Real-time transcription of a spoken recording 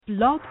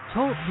Blog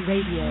Talk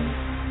Radio.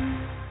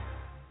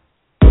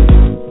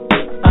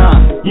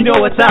 You know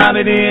what time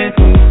it is.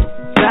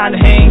 Time to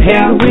hang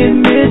out with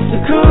Mr.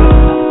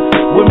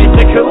 Coop. With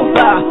Mr.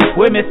 Cooper.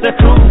 With Mr.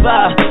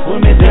 Cooper.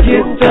 With Mr. Cooper.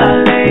 Get the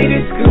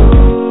latest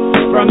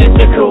scoop. From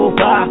Mr.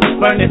 Cooper.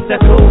 From Mr.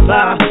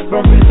 Cooper.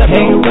 From Mr. Cooper.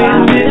 Hang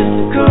with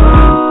Mr.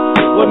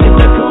 Coop. With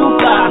Mr.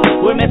 Cooper.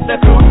 With Mr.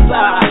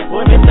 Cooper.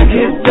 With Mr. Cooper.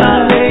 Get the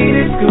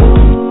latest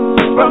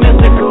scoop. From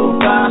Mr.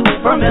 Cooper.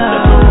 From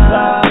Mr.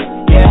 Cooper.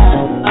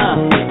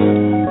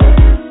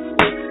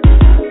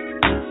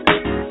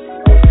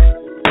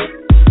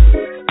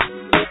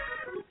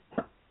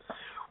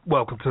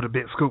 Welcome to the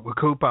Big Scoop with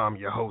Coop. I'm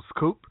your host,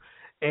 Coop.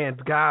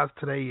 And guys,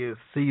 today is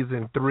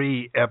season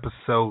 3,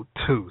 episode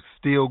 2.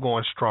 Still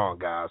going strong,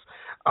 guys.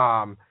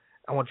 I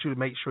want you to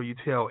make sure you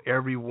tell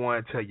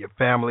everyone, tell your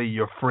family,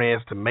 your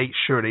friends to make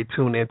sure they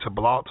tune in to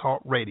Blog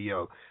Talk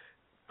Radio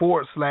 /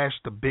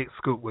 the Big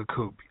Scoop with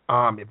Coop.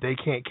 If they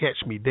can't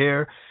catch me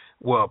there,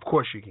 well, of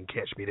course you can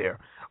catch me there.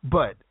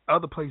 But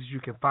other places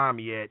you can find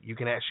me at, you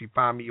can actually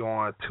find me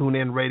on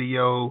TuneIn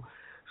Radio,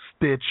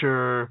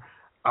 Stitcher,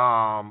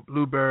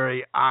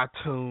 Blueberry,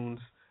 iTunes,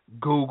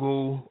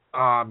 Google.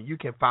 You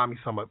can find me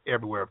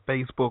everywhere.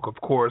 Facebook, of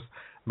course.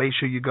 Make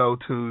sure you go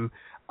to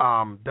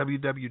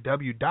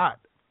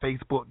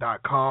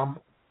www.facebook.com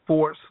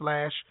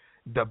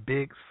 / the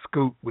Big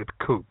Scoop with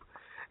Coop.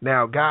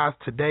 Now, guys,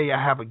 today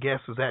I have a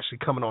guest who's actually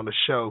coming on the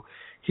show.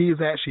 He's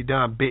actually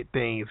done big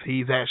things.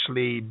 He's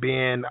actually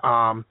been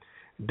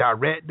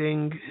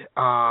directing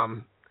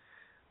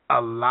a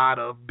lot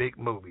of big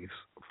movies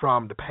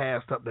from the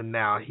past up to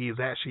now. He's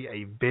actually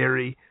a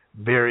very,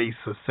 very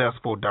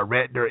successful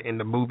director in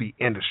the movie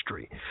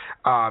industry.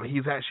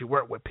 He's actually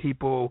worked with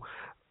people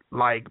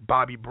like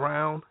Bobby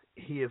Brown.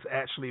 He has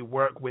actually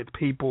worked with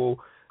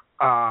people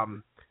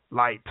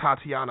like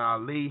Tatyana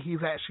Ali.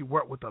 He's actually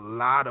worked with a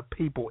lot of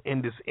people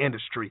in this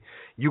industry.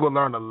 You will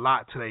learn a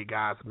lot today,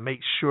 guys.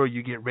 Make sure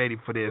you get ready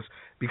for this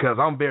because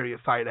I'm very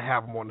excited to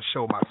have him on the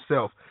show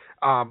myself.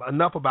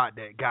 Enough about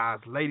that,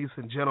 guys. Ladies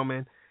and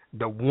gentlemen,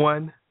 the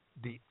one,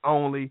 the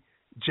only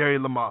Jerry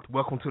LaMothe.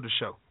 Welcome to the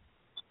show.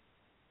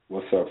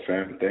 What's up,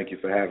 fam? Thank you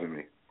for having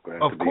me.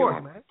 Glad of to be course,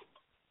 on. Man.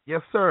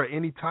 Yes, sir.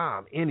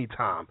 Anytime.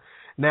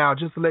 Now,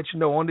 just to let you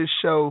know, on this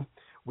show,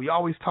 we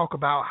always talk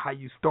about how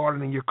you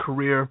started in your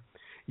career,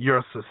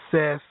 your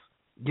success,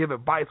 give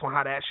advice on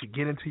how to actually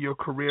get into your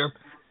career,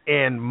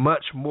 and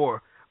much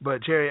more.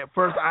 But, Jerry, at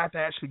first, I have to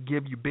actually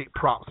give you big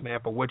props,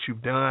 man, for what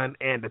you've done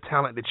and the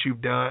talent that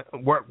you've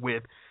worked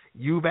with.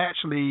 You've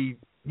actually,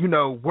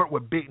 worked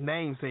with big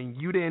names, and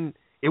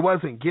it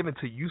wasn't given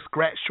to you. You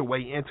scratched your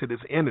way into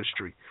this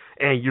industry,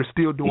 and you're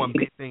still doing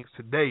big things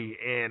today.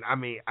 And, I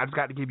just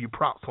got to give you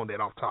props on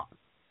that off top.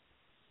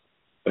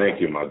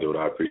 Thank you, my dude.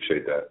 I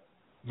appreciate that.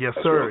 Yes,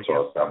 sir.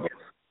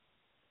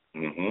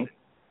 Mm-hmm.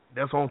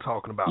 That's what I'm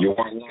talking about. You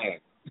weren't lying.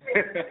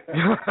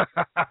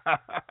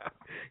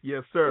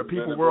 Yes, sir.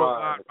 People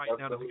worldwide right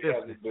now are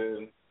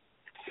listening.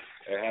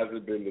 It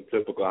hasn't been the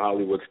typical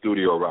Hollywood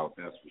studio route,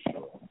 that's for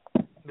sure.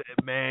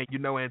 Man,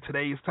 in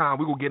today's time,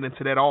 we will get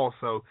into that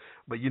also.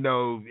 But,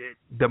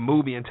 the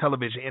movie and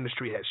television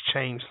industry has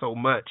changed so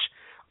much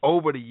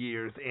over the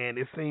years, and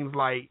it seems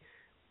like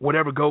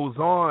whatever goes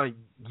on,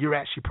 you're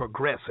actually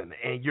progressing,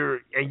 and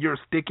you're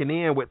sticking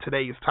in with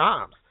today's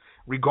times,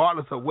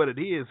 regardless of what it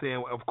is.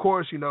 And, of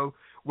course,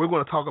 we're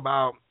going to talk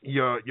about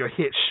your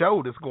hit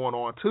show that's going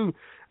on, too.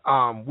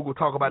 We're going to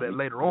talk about it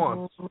later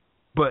on.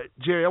 But,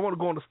 Jerry, I want to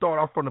go on to start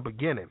off from the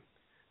beginning.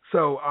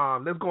 So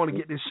let's go on and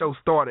get this show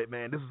started,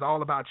 man. This is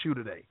all about you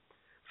today.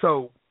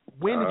 So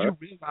when did you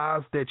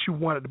realize that you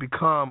wanted to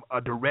become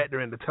a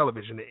director in the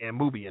television and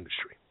movie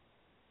industry?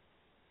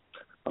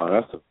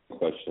 That's a good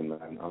question,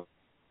 man. I'm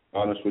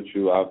honest with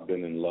you, I've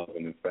been in love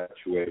and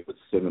infatuated with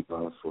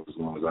cinema for as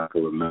long as I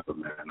can remember,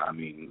 man.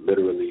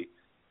 Literally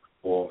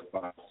 4,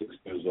 5, 6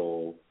 years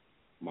old.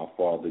 My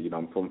father,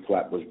 I'm from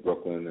Flatbush,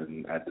 Brooklyn,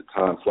 and at the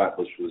time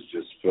Flatbush was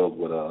just filled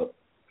with a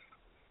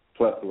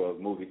plethora of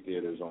movie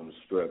theaters on the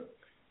Strip.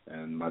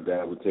 And my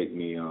dad would take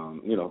me,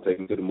 take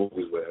me to the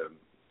movies with him.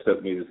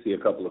 Took me to see a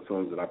couple of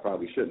films that I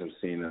probably shouldn't have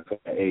seen at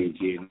that age.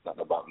 He ain't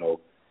nothing about no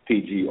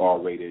PG,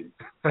 R-rated,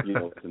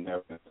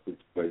 scenarios.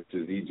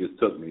 He just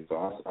took me. So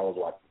I was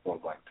watching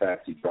films like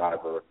Taxi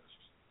Driver,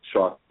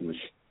 Shark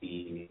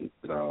Machine,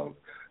 and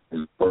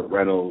Burt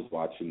Reynolds,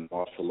 watching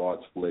martial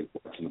arts flick,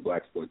 watching the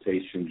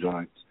blaxploitation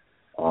joints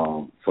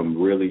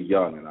from really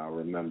young. And I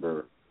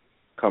remember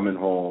coming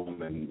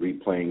home and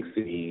replaying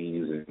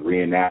scenes and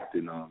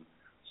reenacting them.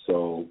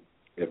 So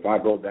if I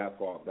go that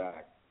far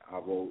back,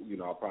 I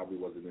probably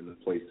wasn't in a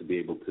place to be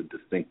able to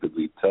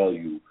distinctively tell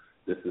you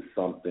this is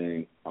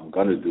something I'm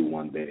going to do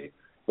one day.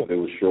 But it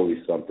was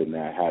surely something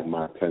that had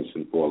my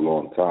attention for a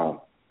long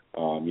time.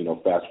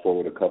 Fast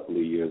forward a couple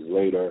of years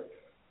later,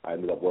 I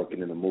ended up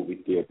working in a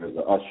movie theater as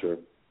an usher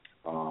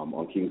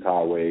on Kings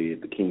Highway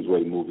at the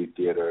Kingsway Movie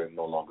Theater. It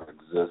no longer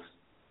exists,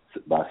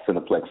 by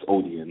Cineplex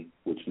Odeon,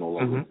 which no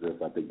longer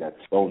exists. I think that's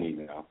Sony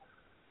now.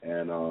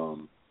 And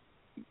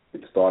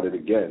it started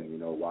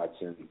again,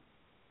 watching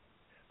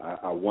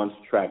I once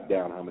tracked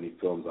down how many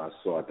films I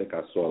saw. I think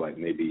I saw like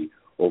maybe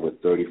over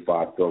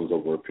 35 films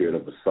over a period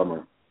of a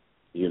summer,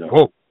 you know,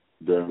 Whoa.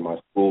 during my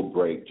school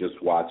break,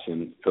 just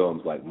watching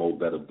films like Mo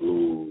Better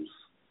Blues,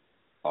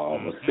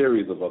 a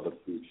series of other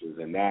features.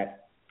 And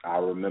that, I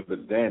remember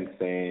then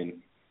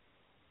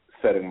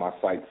setting my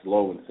sights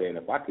low and saying,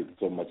 if I could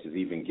so much as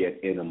even get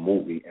in a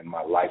movie in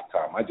my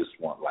lifetime, I just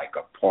want like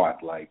a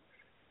part, like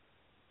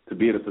to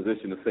be in a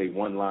position to say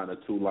one line or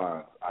two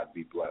lines, I'd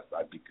be blessed.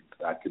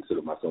 I'd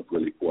consider myself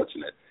really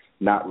fortunate,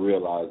 not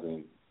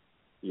realizing,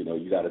 you know,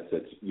 you got to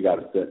set,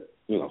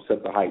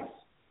 set the heights,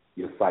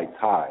 your sights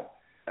high,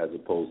 as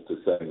opposed to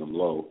setting them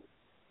low.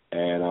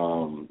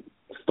 And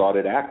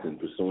started acting,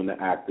 pursuing the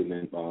acting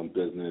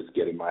business,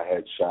 getting my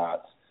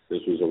headshots.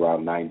 This was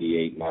around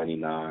 98,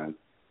 99.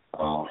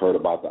 Heard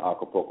about the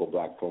Acapulco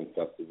Black Film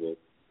Festival,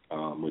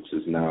 which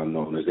is now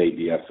known as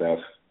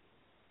ABFF.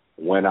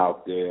 Went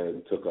out there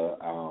and took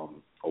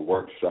a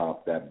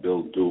workshop that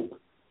Bill Duke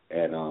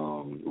and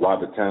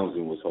Robert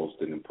Townsend was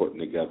hosting and putting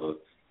together.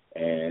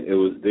 And it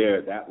was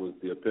there, that was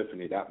the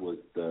epiphany, that was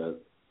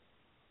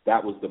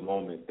the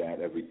moment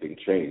that everything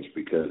changed,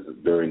 because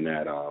during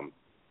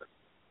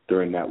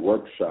that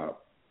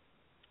workshop,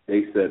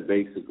 they said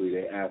basically,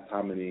 they asked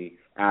how many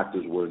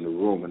actors were in the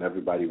room, and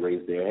everybody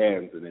raised their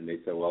hands, and then they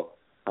said, well,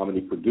 how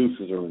many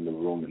producers are in the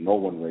room, and no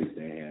one raised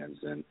their hands.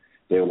 And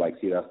they were like,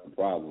 see, that's the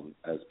problem.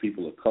 As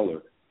people of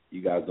color,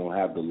 you guys don't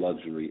have the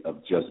luxury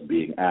of just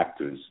being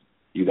actors.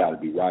 You got to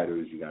be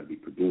writers, you got to be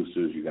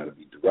producers, you got to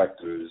be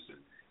directors. And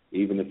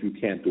even if you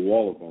can't do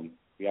all of them,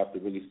 you have to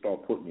really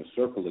start putting a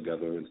circle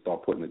together and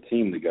start putting a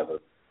team together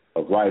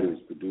of writers,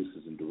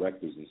 producers, and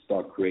directors, and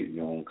start creating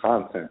your own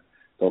content.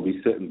 Don't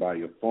be sitting by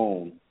your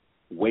phone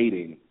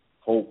waiting,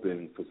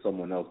 hoping for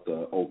someone else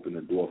to open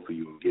the door for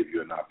you and give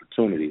you an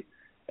opportunity.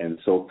 And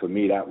so for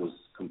me, that was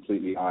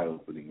completely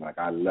eye-opening. Like,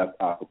 I left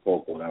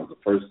Acapulco. That was the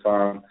first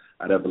time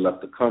I'd ever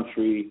left the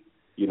country.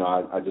 You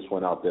know, I just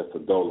went out there for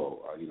dolo.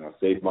 I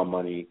saved my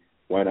money,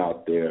 went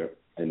out there,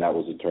 and that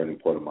was a turning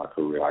point in my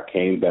career. I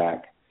came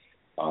back.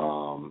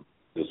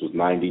 This was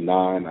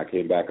 99. I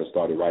came back and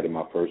started writing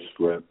my first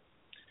script.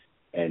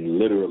 And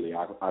literally,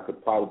 I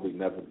could probably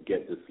never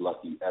get this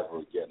lucky ever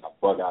again. I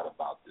bug out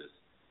about this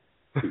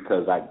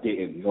because I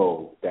didn't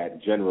know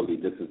that generally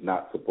this is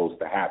not supposed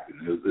to happen.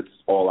 It's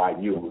all I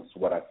knew. It's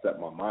what I set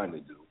my mind to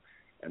do.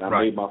 And I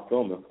made my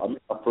film. I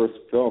made my first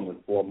film in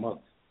 4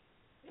 months.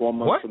 4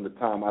 months from the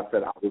time I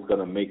said I was going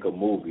to make a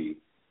movie,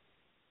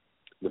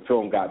 the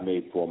film got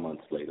made 4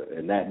 months later.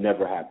 And that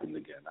never happened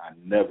again. I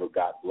never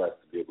got blessed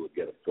to be able to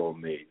get a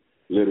film made.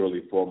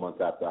 Literally 4 months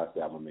after I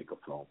said I'm going to make a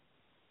film.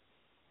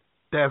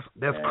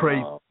 That's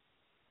crazy.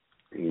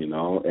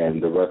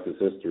 And the rest is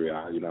history.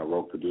 I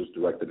wrote, produced,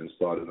 directed, and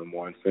started in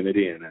More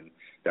Infinity, and then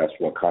that's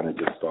what kind of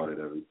just started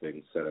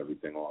everything, set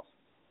everything off.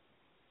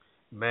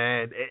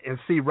 Man, and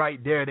see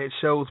right there, that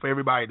shows for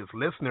everybody that's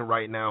listening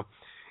right now,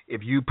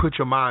 if you put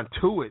your mind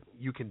to it,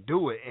 you can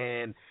do it.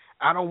 And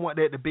I don't want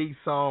that to be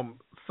some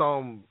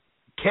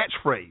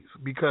catchphrase,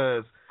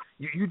 because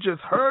you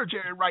just heard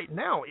Jerry right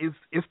now.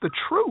 It's the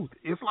truth.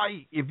 It's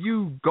like if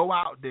you go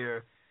out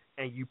there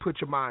and you put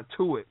your mind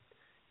to it,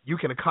 you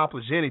can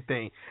accomplish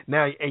anything.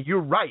 Now, and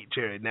you're right,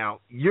 Jerry. Now,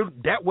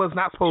 that was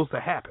not supposed to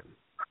happen.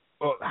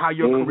 How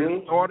your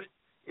career started,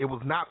 it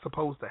was not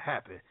supposed to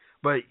happen.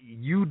 But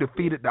you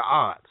defeated the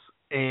odds,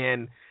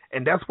 and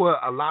that's what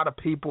a lot of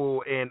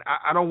people. And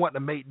I don't want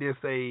to make this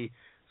a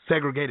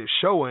segregated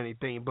show or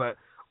anything, but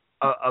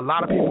a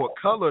lot of people of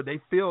color, they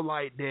feel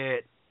like that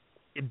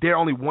they're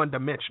only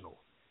one-dimensional.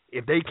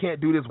 If they can't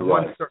do this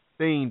one certain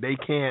thing, they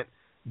can't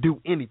do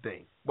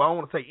anything. Well, I don't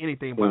want to say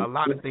anything, but a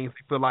lot of things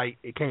they feel like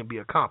it can't be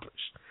accomplished.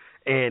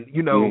 And,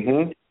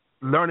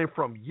 learning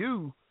from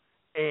you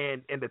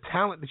and the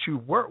talent that you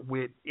work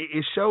with,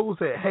 it shows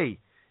that, hey,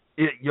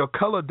 your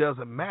color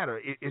doesn't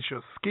matter. It's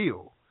your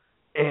skill.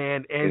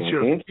 And it's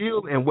your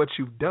skill and what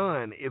you've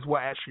done is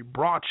what actually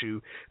brought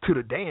you to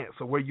the dance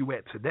or where you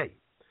at today.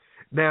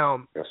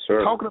 Now,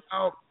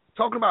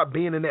 talking about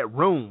being in that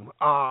room,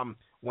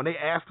 when they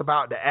asked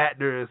about the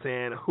actors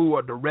and who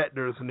are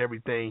directors and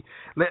everything,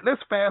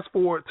 let's fast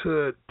forward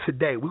to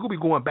today. We're going to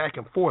be going back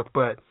and forth,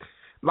 but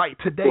like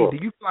today, do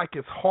you feel like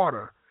it's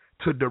harder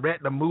to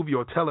direct a movie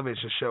or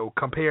television show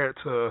compared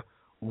to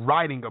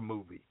writing a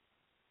movie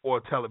or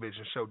a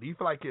television show? Do you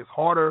feel like it's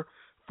harder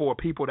for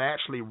people to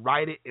actually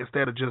write it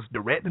instead of just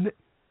directing it?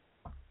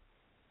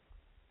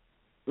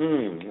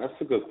 That's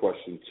a good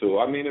question, too.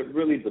 I mean, it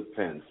really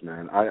depends,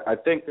 man. I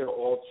think they're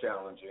all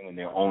challenging in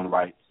their own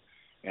right.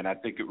 And I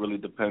think it really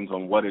depends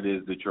on what it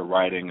is that you're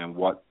writing and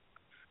what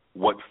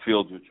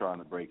field you're trying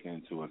to break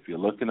into. If you're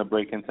looking to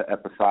break into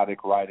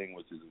episodic writing,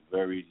 which is a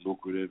very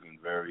lucrative and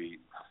very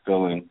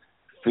fulfilling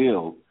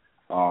field,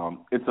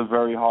 it's a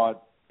very hard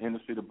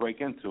industry to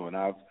break into. And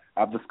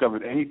I've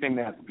discovered anything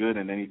that's good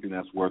and anything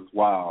that's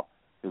worthwhile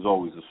is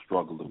always a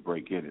struggle to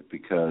break in it,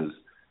 because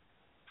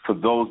for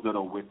those that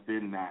are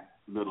within that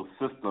little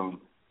system,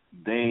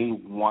 they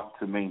want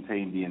to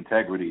maintain the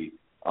integrity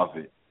of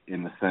it,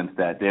 in the sense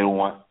that they don't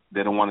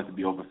want it to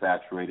be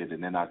oversaturated,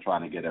 and they're not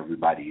trying to get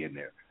everybody in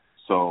there.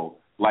 So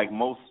like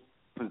most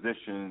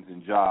positions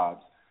and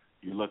jobs,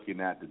 you're looking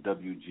at the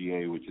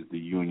WGA, which is the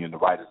union, the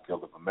Writers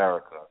Guild of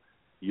America.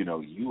 You know,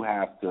 you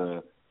have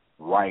to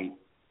write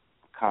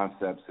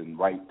concepts and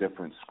write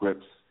different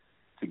scripts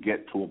to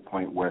get to a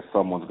point where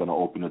someone's going to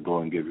open the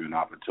door and give you an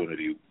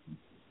opportunity,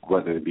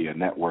 whether it be a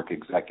network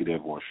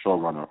executive or a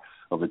showrunner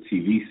of a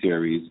TV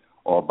series,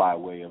 or by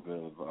way of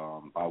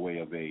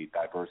a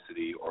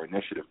diversity or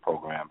initiative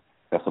program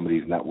that some of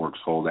these networks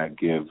hold that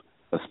give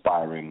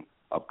aspiring,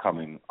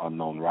 upcoming,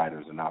 unknown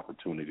writers an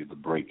opportunity to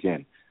break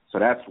in. So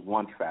that's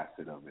one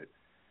facet of it.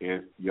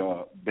 If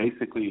you're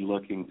basically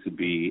looking to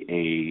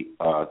be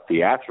a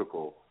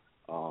theatrical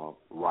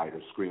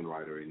writer,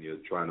 screenwriter, and you're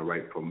trying to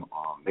write from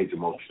major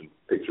motion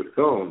picture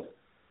films,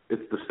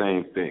 it's the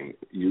same thing.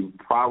 You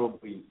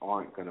probably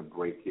aren't going to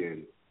break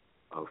in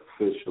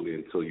officially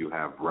until you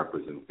have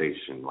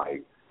representation,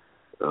 like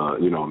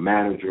a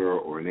manager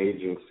or an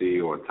agency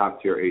or a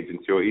top-tier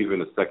agency or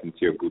even a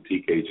second-tier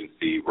boutique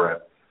agency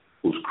rep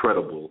who's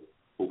credible,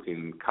 who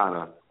can kind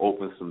of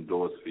open some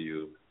doors for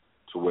you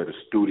to where the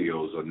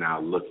studios are now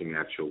looking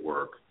at your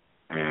work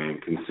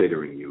and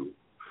considering you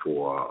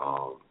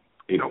for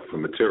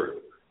material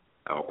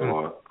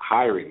or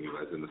hiring you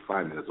as an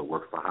assignment, as a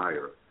work for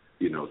hire,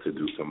 to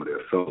do some of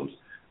their films.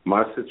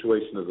 My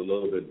situation is a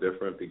little bit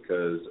different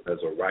because as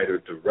a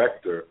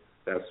writer-director,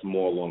 that's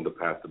more along the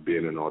path of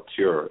being an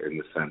auteur in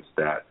the sense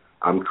that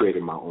I'm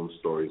creating my own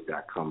stories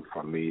that come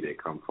from me, they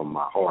come from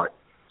my heart.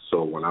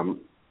 So when I'm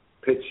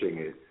pitching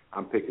it,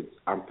 I'm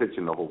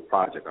pitching the whole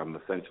project. I'm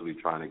essentially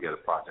trying to get a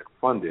project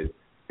funded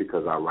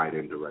because I write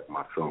and direct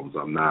my films.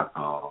 I'm not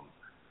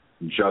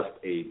just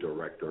a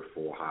director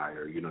for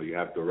hire. You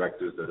have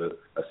directors that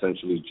are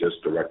essentially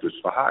just directors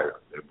for hire.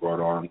 They're brought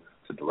on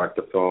to direct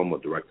a film or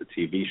direct a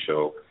TV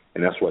show,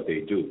 and that's what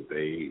they do.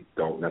 They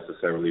don't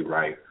necessarily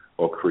write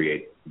or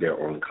create their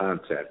own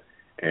content.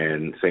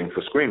 And same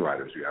for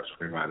screenwriters. You have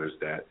screenwriters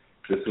that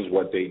this is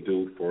what they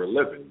do for a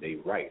living. They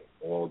write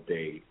all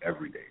day,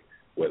 every day,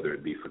 whether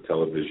it be for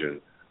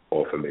television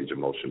or for major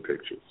motion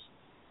pictures.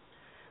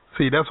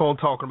 See, that's what I'm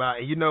talking about.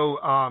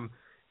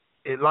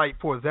 And like,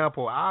 for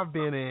example, I've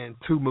been in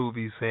 2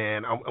 movies,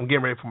 and I'm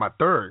getting ready for my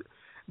 3rd.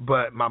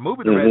 But my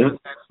movie director is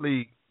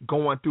actually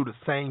going through the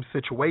same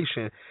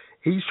situation.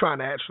 He's trying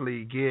to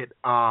actually get,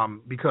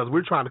 because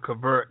we're trying to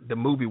convert the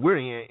movie we're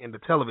in the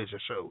television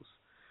shows.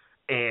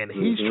 And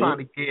he's trying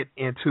to get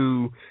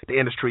into the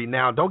industry.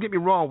 Now, don't get me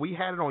wrong, we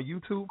had it on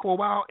YouTube for a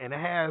while, and it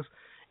has,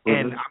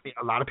 and I mean,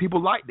 a lot of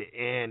people liked it,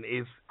 and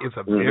it's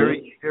a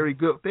very, very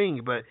good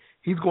thing. But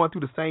he's going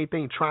through the same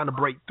thing, trying to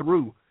break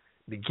through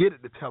to get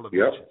it to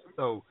television. Yep.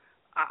 So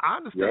I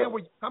understand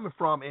where you're coming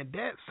from, and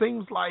that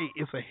seems like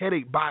it's a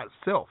headache by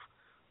itself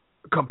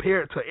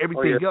compared to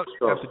everything else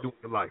you have to do in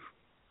your life.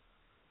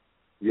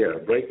 Yeah,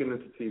 breaking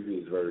into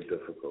TV is very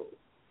difficult.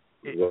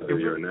 Whether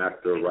you're an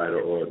actor,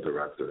 writer, or a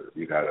director,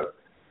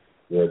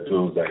 there are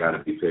dues that got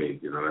to be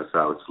paid. That's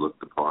how it's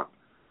looked upon.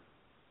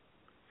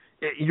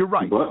 You're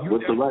right. But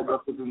with the right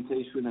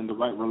representation and the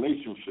right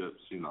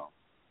relationships,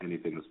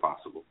 anything is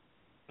possible.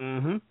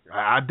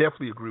 I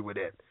definitely agree with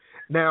that.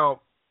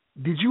 Now,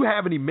 did you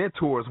have any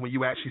mentors when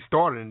you actually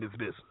started in this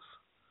business?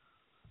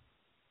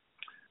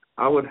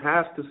 I would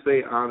have to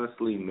say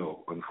honestly,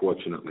 no.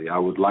 Unfortunately, I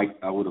would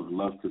have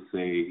loved to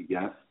say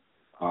yes.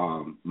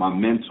 My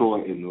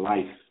mentor in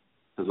life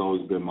has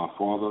always been my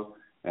father,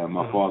 and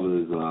my father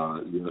is,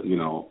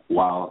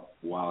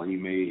 while he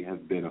may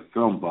have been a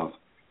film buff,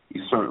 he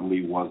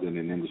certainly wasn't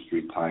an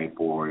industry type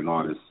or an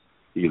artist,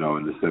 in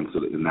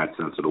that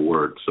sense of the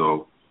word.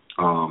 So,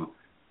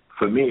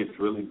 for me, it's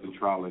really been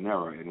trial and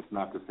error, and it's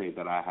not to say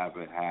that I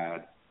haven't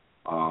had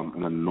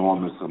an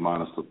enormous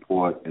amount of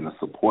support in a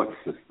support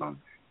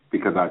system,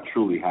 because I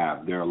truly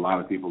have. There are a lot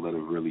of people that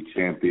have really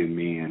championed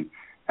me and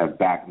have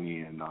backed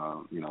me and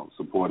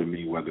supported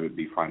me, whether it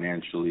be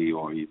financially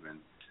or even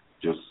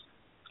just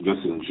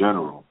in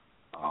general.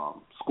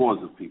 Scores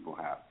of people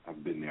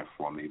have been there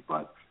for me,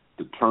 but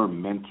the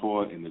term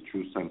mentor in the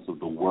true sense of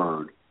the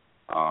word,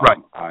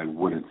 I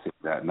wouldn't say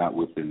that, not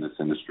within this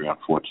industry,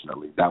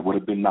 unfortunately. That would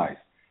have been nice,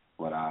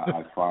 but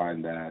I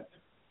find that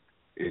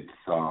it's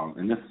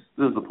and this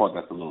is the part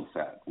that's a little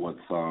sad. What's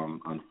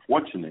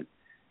unfortunate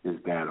is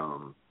that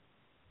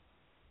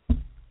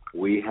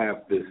we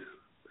have this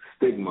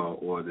stigma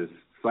or this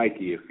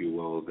psyche, if you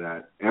will,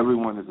 that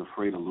everyone is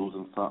afraid of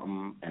losing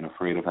something and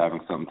afraid of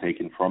having something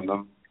taken from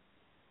them.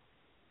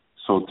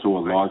 So to a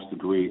large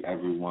degree,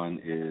 everyone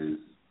is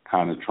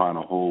kind of trying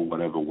to hold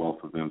whatever wealth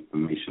of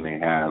information they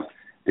have.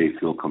 They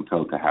feel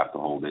compelled to have to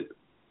hold it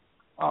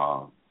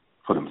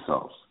for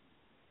themselves.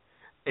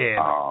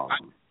 And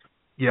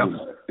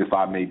if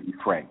I may be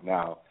frank.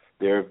 Now,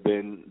 there have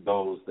been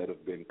those that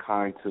have been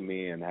kind to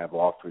me and have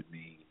offered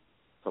me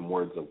some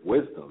words of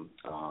wisdom.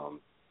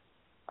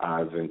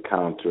 I've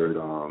encountered,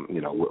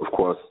 of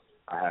course,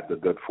 I had the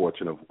good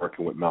fortune of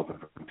working with Melvin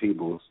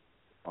Peebles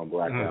on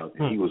Blackout.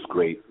 He was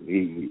great.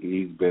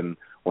 He's been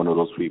one of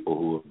those people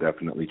who have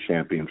definitely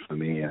championed for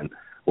me and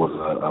was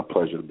a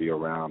pleasure to be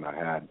around. I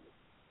had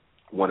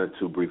one or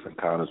two brief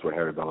encounters with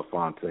Harry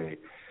Belafonte,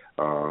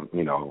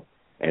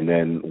 And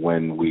then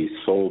when we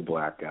sold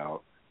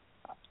Blackout,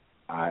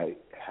 I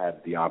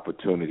had the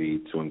opportunity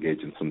to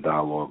engage in some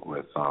dialogue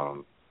with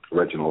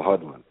Reginald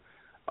Hudlin.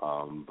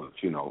 But,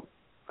 you know,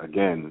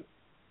 again,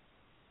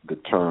 the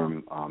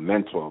term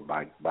mentor,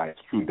 by its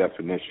true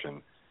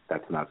definition,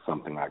 that's not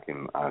something I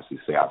can honestly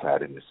say I've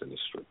had in this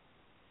industry.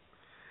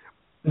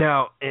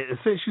 Now,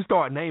 since you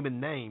start naming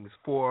names,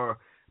 for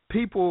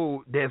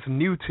people that's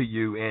new to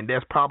you, and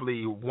that's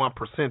probably 1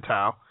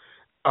 percentile,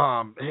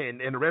 and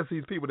the rest of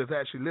these people that's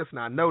actually listening,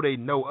 I know they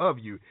know of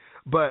you,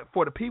 but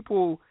for the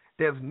people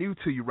that's new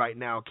to you right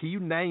now, can you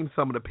name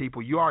some of the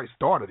people? You already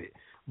started it,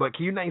 but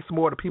can you name some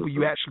more of the people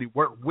you actually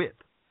work with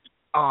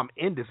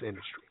in this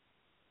industry?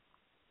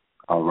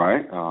 All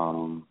right.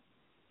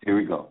 Here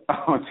we go.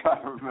 I'm going to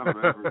try to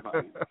remember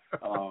everybody.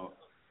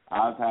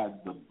 I've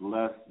had the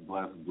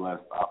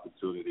blessed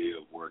opportunity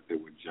of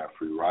working with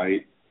Jeffrey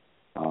Wright,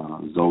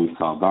 Zoe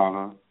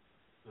Saldana,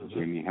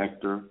 Jamie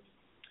Hector,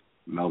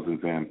 Melvin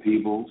Van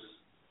Peebles,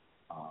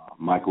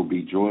 Michael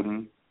B.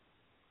 Jordan,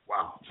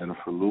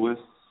 Jennifer Lewis,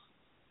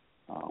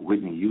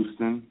 Whitney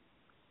Houston,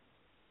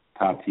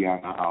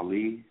 Tatyana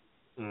Ali,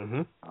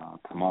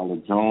 Kamala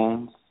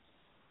Jones,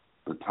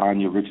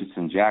 Latanya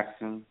Richardson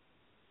Jackson,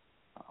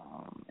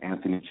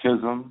 Anthony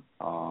Chisholm,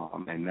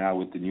 and now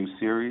with the new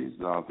series,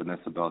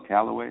 Vanessa Bell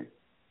Calloway,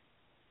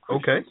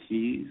 Christian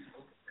Keys,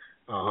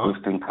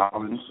 Clifton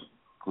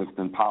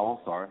Powell,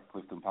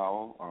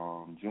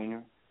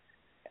 Jr.,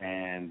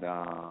 and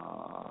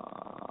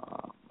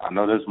I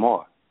know there's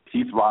more.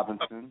 Keith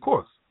Robinson, of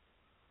course,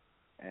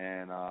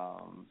 and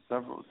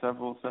several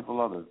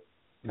other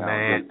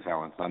great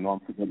talents. I know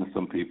I'm forgetting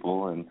some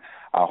people, and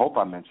I hope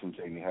I mentioned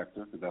Jamie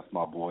Hector because that's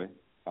my boy.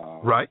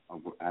 Right.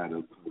 I had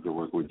to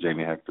work with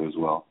Jamie Hector as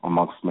well,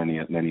 amongst many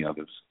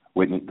others.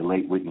 The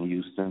late Whitney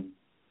Houston.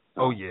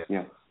 Oh, yeah.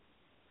 Yeah.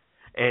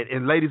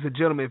 And ladies and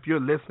gentlemen, if you're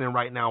listening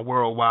right now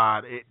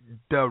worldwide,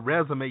 the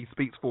resume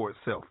speaks for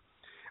itself.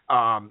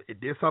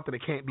 There's something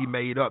that can't be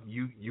made up.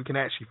 You can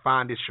actually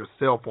find this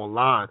yourself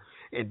online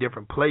in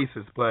different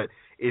places, but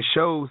it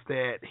shows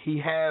that he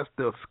has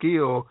the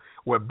skill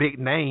where big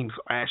names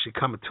are actually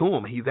coming to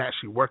him. He's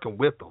actually working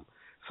with them.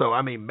 So,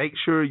 I mean, make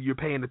sure you're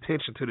paying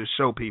attention to the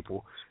show,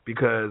 people,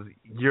 because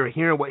you're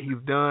hearing what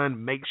he's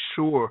done. Make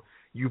sure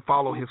you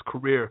follow his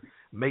career.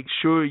 Make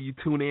sure you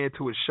tune in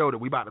to his show that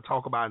we're about to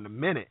talk about in a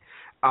minute.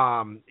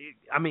 I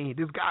mean,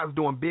 this guy's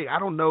doing big. I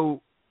don't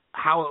know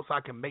how else I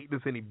can make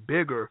this any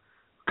bigger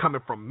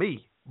coming from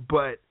me,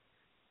 but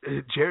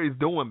Jerry's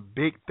doing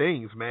big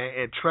things, man,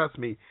 and trust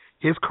me,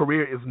 his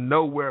career is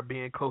nowhere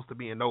being close to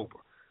being over.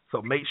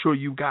 So make sure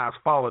you guys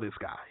follow this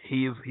guy.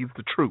 He's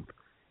the truth.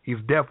 He's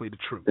definitely the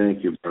truth.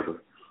 Thank you,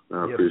 brother.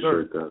 I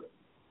appreciate that.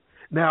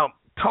 Now,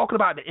 talking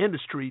about the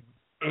industry,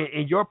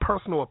 in your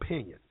personal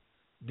opinion,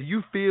 do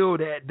you feel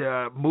that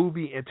the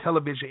movie and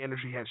television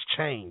industry has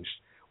changed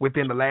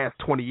within the last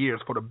 20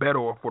 years for the better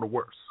or for the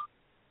worse?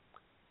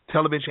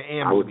 Television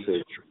and movie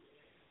industry.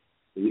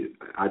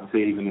 I'd say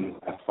even in the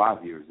last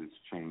 5 years, it's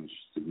changed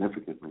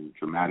significantly,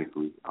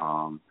 dramatically.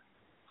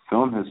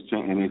 Film has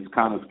changed, and it's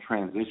kind of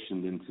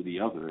transitioned into the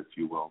other, if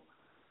you will.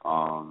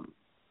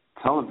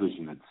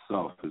 Television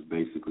itself has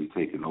basically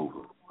taken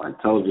over. Like,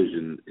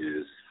 television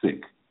is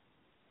sick.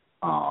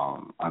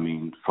 I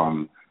mean,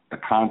 from the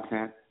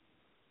content,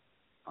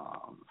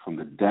 from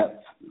the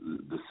depth,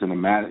 the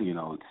cinematic, you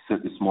know,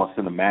 it's more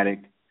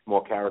cinematic,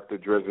 more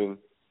character-driven,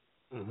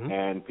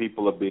 and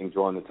people are being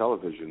drawn to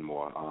television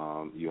more.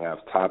 You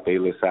have top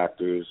A-list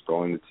actors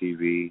going to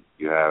TV.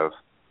 You have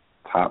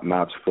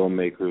top-notch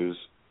filmmakers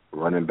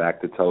running back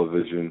to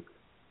television.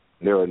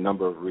 There are a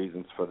number of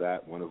reasons for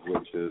that, one of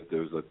which is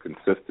there's a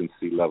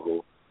consistency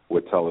level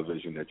with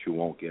television that you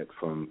won't get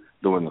from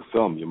doing a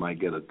film. You might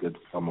get a good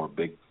film or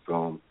big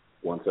film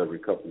once every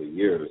couple of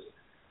years,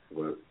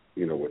 but,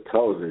 you know, with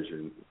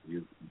television,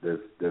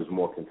 there's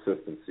more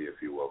consistency,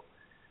 if you will.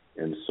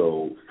 And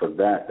so for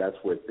that, that's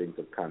where things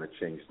have kind of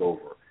changed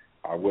over.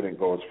 I wouldn't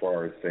go as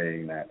far as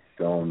saying that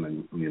film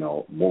and, you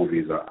know,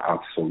 movies are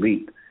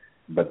obsolete,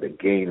 but the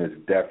game is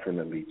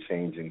definitely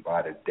changing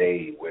by the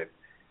day with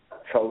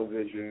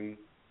television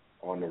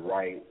on the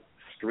right,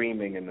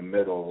 streaming in the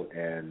middle,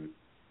 and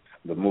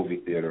the movie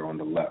theater on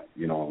the left.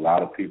 You know, a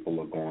lot of people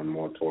are going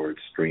more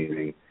towards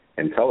streaming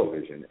and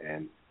television,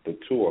 and the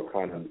two are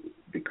kind of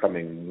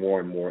becoming more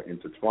and more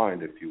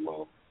intertwined, if you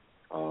will,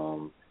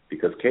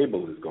 because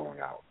cable is going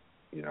out,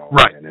 you know,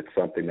 right. And it's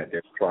something that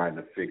they're trying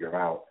to figure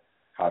out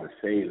how to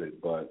save it,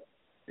 but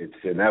it's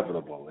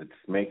inevitable. It's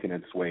making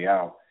its way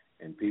out.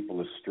 And people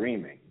are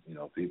streaming. You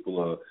know, people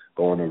are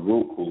going to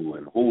Roku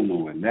and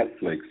Hulu and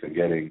Netflix and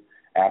getting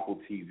Apple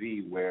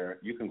TV, where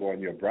you can go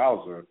on your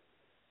browser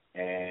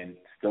and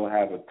still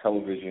have a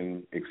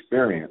television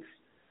experience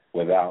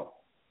without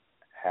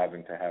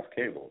having to have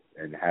cable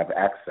and have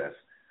access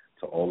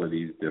to all of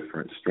these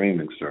different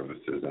streaming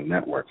services and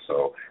networks.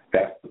 So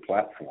that's the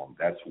platform.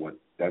 That's what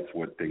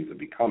things are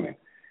becoming.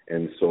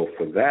 And so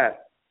for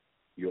that,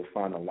 you'll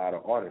find a lot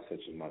of artists such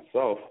as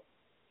myself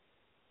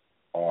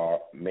are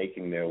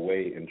making their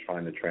way and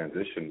trying to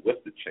transition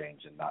with the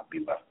change and not be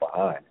left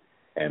behind.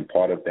 And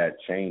part of that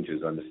change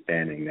is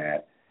understanding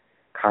that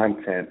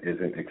content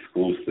isn't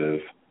exclusive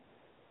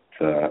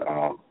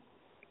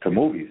to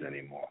movies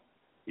anymore.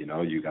 You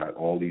know, you got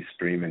all these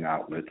streaming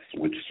outlets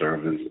which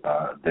serve as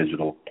a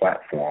digital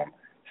platform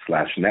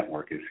 /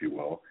 network, if you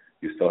will.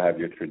 You still have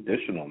your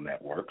traditional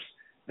networks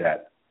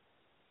that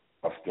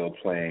are still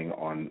playing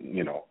on,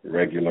 you know,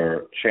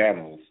 regular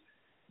channels,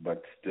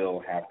 but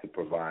still have to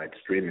provide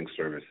streaming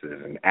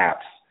services and apps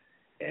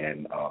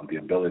and the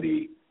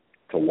ability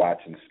to watch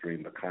and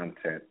stream the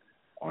content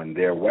on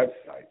their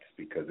websites,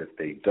 because if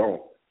they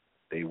don't,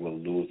 they will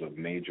lose a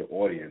major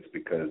audience,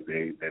 because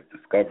they've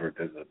discovered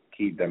there's a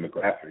key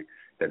demographic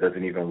that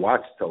doesn't even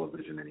watch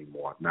television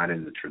anymore, not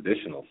in the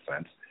traditional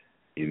sense.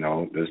 You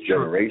know, this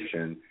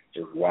generation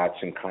is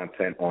watching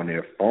content on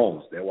their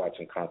phones. They're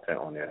watching content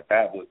on their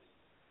tablets,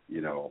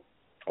 you know,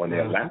 on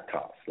their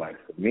laptops. Like,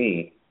 for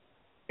me,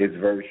 it's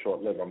very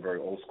short-lived. I'm very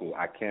old school.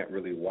 I can't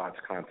really watch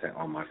content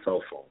on my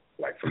cell phone.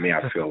 Like, for me,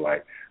 I feel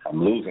like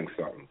I'm losing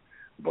something.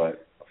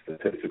 But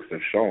statistics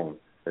have shown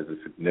there's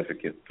a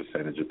significant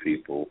percentage of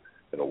people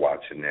that are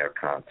watching their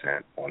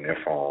content on their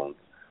phones,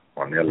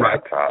 on their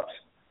laptops,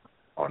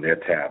 on their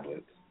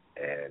tablets,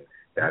 and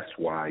that's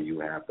why you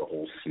have the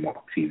whole smart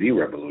TV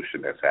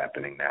revolution that's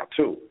happening now,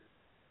 too.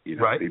 You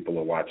know, people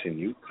are watching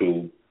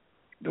YouTube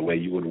the way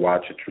you would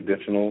watch a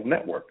traditional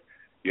network.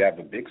 You have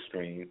a big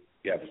screen,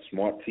 you have a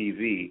smart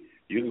TV,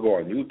 you can go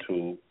on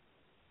YouTube,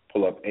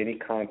 pull up any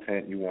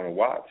content you want to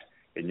watch,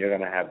 and you're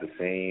going to have the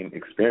same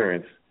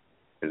experience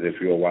as if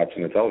you were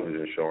watching a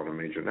television show on a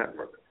major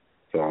network.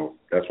 So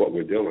that's what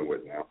we're dealing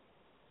with now.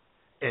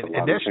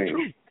 And that's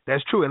true.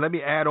 That's true. And let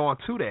me add on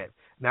to that.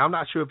 Now, I'm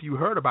not sure if you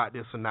heard about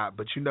this or not,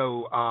 but you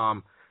know,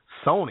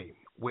 Sony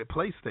with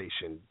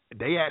PlayStation,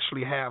 they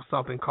actually have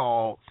something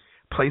called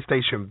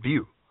PlayStation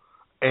View.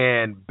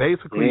 And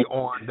basically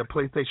on the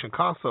PlayStation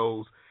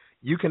consoles,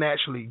 you can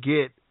actually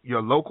get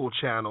your local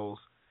channels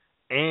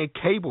and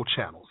cable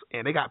channels.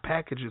 And they got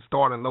packages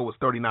starting low as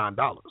 $39.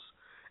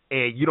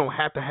 And you don't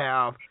have to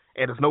have,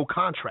 and there's no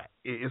contract.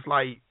 It's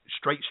like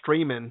straight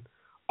streaming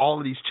all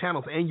of these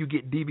channels, and you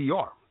get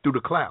DVR through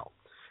the cloud.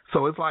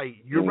 So it's like,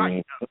 you're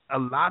right. A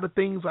lot of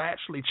things are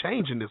actually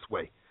changing this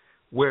way,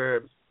 where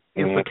it's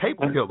a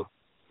cable killer.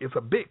 It's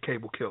a big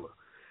cable killer.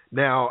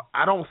 Now,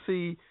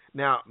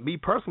 me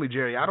personally,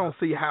 Jerry, I don't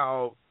see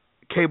how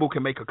cable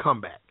can make a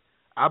comeback.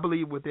 I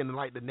believe within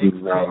like the next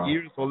 10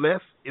 years or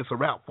less, it's a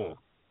wrap for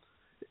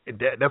them.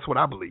 That's what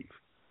I believe.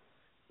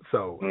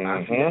 So,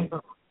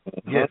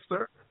 yes,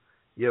 sir.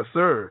 Yes,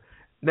 sir.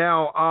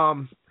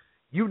 Now,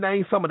 you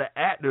named some of the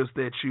actors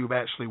that you've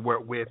actually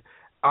worked with.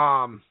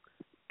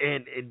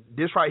 And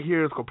this right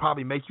here is going to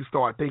probably make you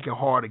start thinking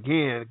hard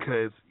again,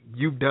 because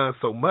you've done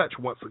so much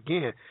once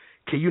again.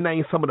 Can you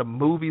name some of the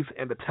movies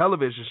and the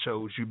television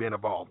shows you've been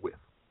involved with?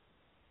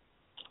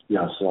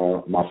 Yes,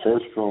 my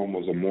first film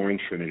was Amore in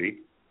Trinity.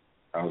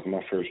 That was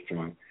my first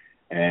joint.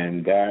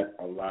 And that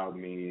allowed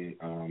me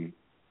and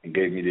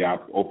gave me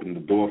opened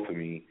the door for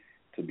me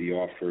to be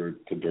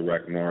offered to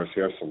direct Norris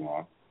Hair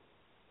Salon.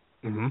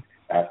 Mm-hmm.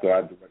 After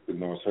I directed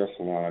Norris Hair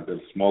Salon, I did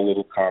a small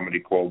little comedy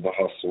called The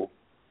Hustle.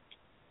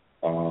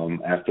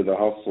 After The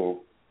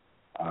Hustle,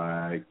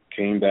 I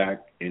came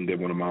back and did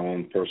one of my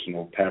own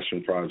personal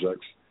passion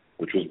projects,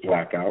 which was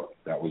Blackout.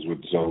 That was with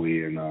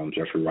Zoe and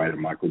Jeffrey Wright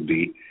and Michael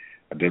B.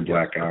 I did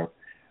Blackout.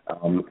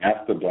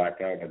 After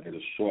Blackout, I did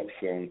a short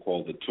film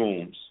called The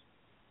Tombs,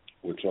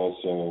 which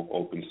also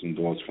opened some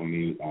doors for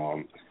me.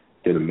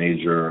 Did a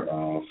major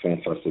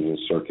film festival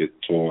circuit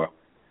tour.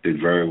 Did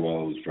very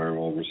well. It was very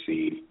well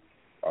received.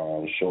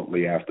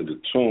 Shortly after The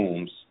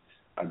Tombs,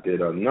 I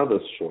did another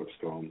short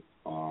film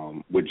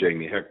with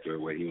Jamie Hector,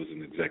 where he was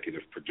an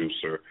executive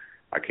producer.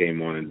 I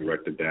came on and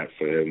directed that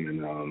for him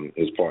and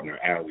his partner,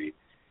 Ali.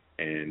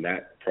 And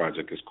that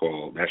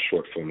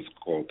short film is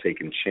called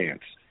Taking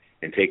Chance.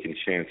 And Taking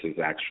Chance is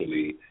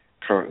actually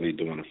currently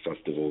doing a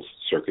festival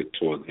circuit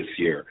tour this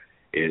year.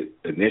 It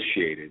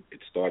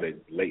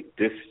started late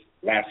this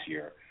last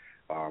year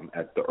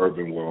at the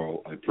Urban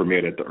World. It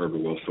premiered at the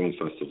Urban World Film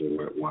Festival,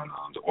 where it won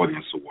the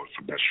Audience Award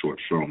for that short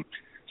film.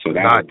 So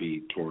that will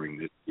be touring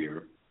this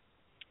year.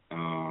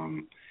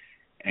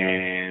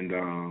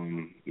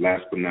 And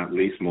last but not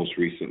least, most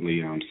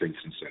recently, Saints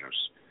and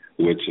Sinners,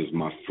 which is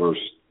my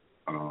first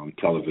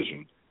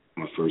television,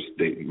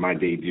 my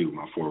debut,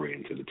 my foray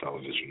into the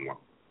television world.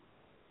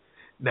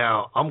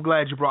 Now, I'm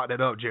glad you brought that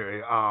up,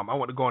 Jerry. I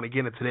want to go on and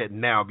get into that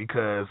now,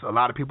 because a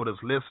lot of people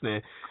that's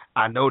listening,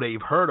 I know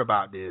they've heard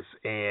about this,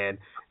 and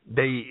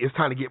it's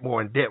time to get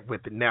more in depth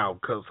with it now.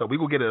 So we're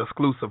going to get an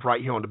exclusive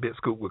right here on the Big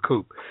Scoop with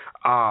Coop.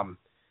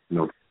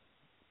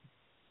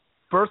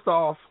 First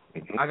off,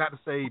 I got to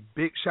say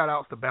big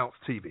shout-outs to Bounce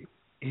TV.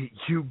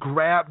 You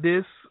grabbed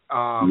this,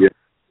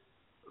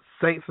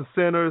 Saints and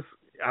Sinners.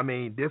 I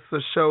mean, this is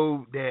a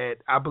show that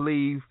I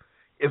believe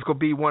is going to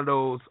be one of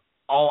those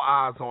all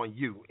eyes on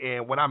you.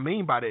 And what I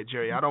mean by that,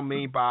 Jerry, I don't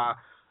mean by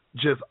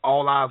just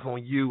all eyes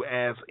on you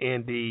as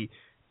in the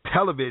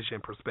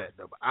television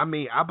perspective. I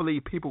mean, I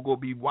believe people will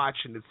be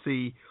watching to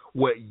see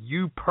what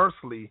you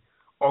personally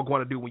are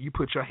going to do when you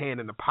put your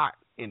hand in the pot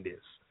in this.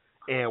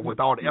 and with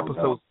all the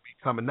episodes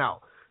coming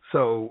out.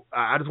 So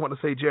I just want to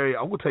say, Jerry,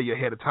 I'm going to tell you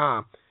ahead of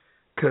time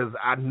because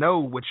I know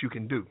what you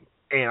can do.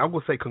 And I'm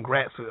going to say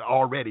congrats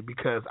already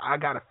because I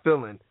got a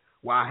feeling,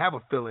 I have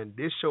a feeling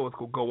this show is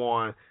going to go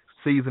on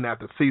season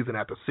after season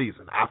after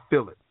season. I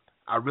feel it.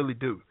 I really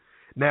do.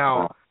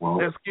 Now,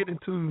 let's get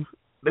into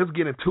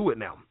it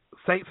now.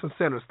 Saints and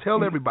Sinners,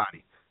 tell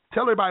everybody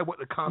what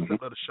the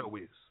concept of the show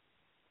is.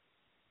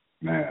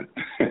 Man,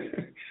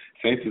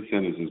 Saints and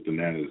Sinners is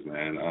bananas,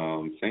 man.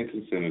 Saints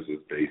and Sinners is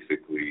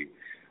basically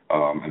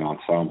an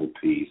ensemble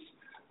piece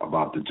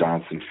about the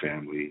Johnson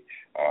family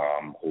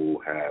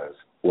who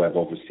have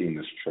overseen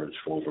this church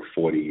for over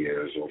 40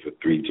 years, over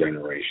 3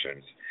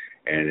 generations.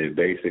 And it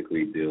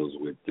basically deals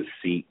with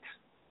deceit,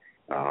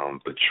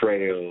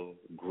 betrayal,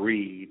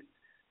 greed,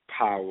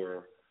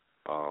 power,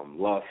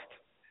 lust.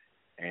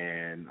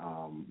 And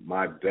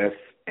my best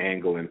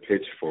angle and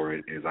pitch for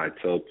it is I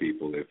tell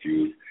people if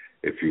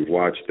you've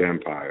watched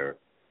Empire,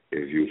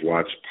 if you've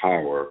watched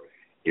Power,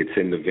 it's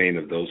in the vein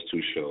of those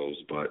 2 shows,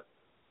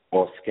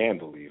 or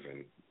Scandal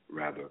even,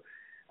 rather.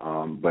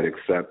 But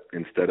except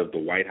instead of the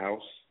White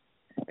House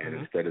and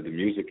instead of the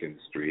music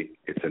industry,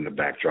 it's in the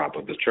backdrop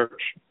of the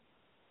church.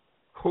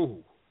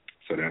 Ooh.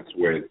 So that's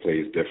where it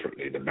plays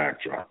differently, the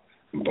backdrop.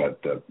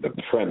 But the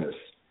premise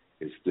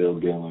is still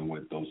dealing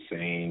with those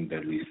same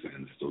deadly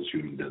sins, those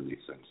human deadly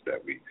sins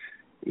that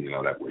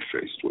we're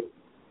faced with.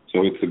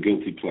 So it's a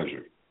guilty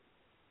pleasure.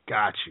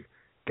 Got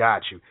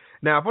you.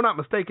 Now, if I'm not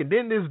mistaken,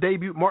 didn't this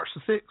debut March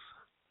the 6th?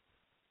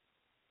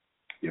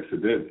 Yes,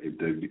 it did.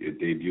 It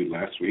debuted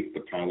last week.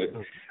 The pilot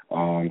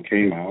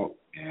came out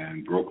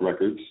and broke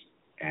records,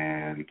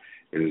 and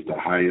it is the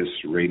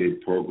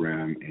highest-rated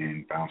program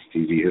in Bounce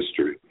TV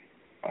history.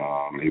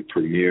 It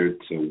premiered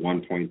to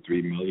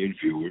 1.3 million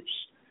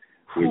viewers,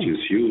 which is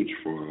huge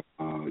for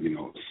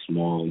a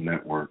small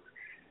network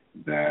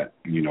that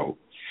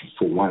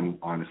for one,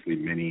 honestly,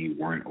 many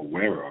weren't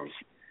aware of,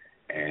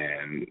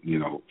 and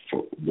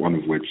for one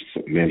of which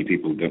many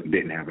people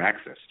didn't have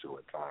access to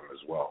at time as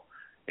well.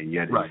 And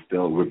yet it's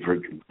still with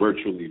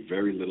virtually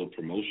very little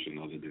promotion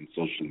other than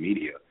social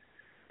media.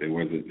 There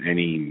wasn't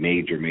any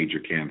major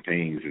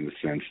campaigns in the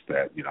sense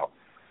that,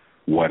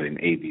 what an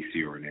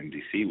ABC or an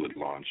NBC would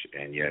launch,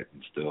 and yet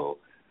still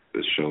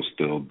the show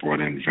still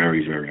brought in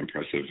very, very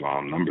impressive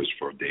numbers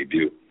for a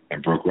debut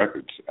and broke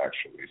records,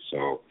 actually.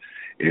 So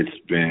it's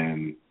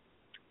been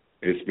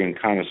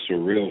kind of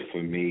surreal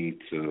for me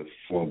to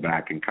fall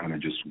back and kind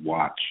of just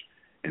watch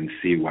and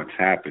see what's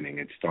happening.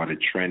 It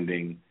started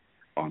trending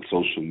on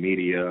social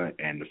media,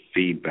 and the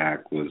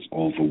feedback was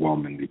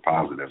overwhelmingly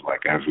positive.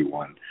 Like,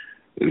 everyone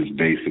is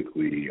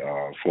basically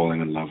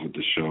falling in love with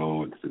the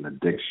show. It's an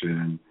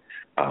addiction.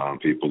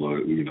 People are,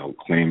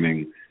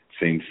 claiming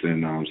Saints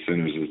and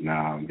Sinners is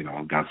now,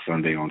 got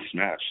Sunday on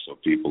Smash. So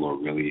people are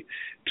really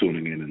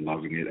tuning in and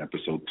loving it.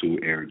 Episode 2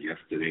 aired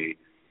yesterday.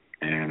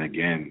 And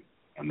again,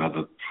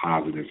 another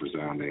positive,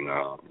 resounding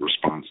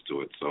response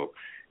to it. So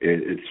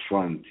it's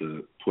fun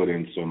to put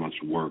in so much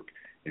work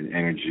and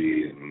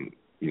energy and,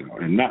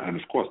 and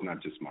of course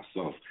not just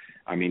myself.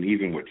 I mean,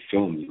 even with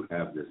film you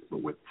have this,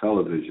 but with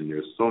television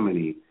there's so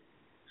many,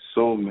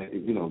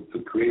 to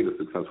create a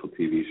successful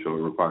TV show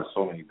it requires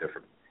so many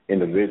different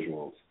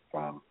individuals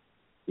from,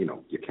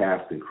 your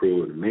cast and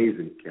crew, an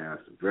amazing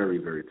cast, a very,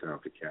 very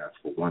talented cast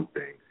for one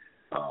thing.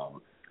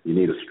 You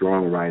need a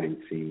strong writing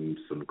team,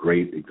 some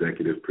great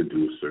executive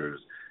producers.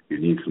 You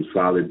need some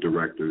solid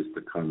directors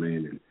to come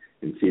in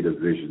and see the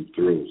vision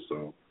through.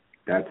 So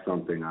that's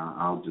something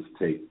I'll just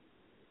take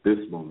this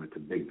moment to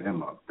big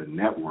them up. The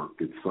network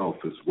itself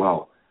as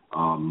well.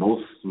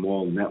 Most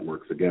small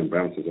networks, again,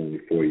 Bounce is only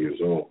 4 years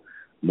old,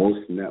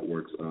 most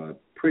networks are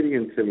pretty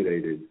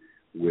intimidated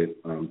with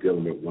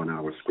dealing with 1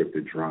 hour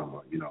scripted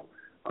drama.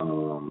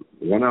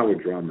 1 hour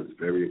drama is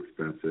very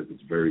expensive.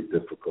 It's very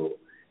difficult.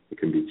 It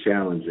can be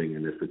challenging,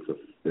 and if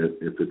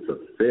it's a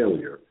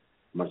failure,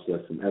 much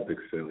less an epic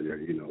failure,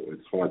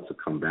 it's hard to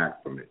come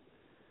back from it.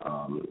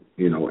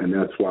 And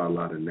that's why a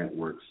lot of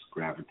networks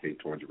gravitate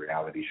towards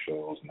reality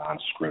shows,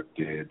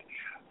 non-scripted,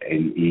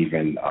 and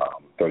even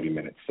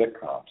 30-minute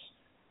sitcoms.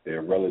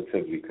 They're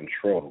relatively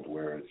controlled,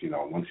 whereas,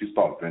 once you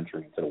start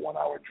venturing into the 1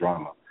 hour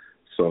drama.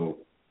 So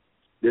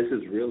this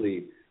is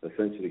really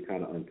essentially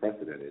kind of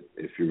unprecedented,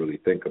 if you really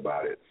think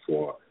about it,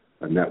 for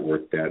a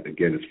network that,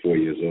 again, is 4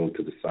 years old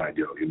to decide,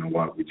 you know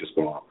what, we're just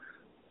going to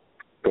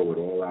throw it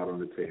all out on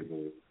the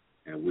table,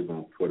 and we're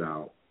going to put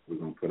out a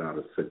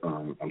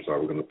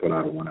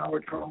 1 hour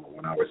drama,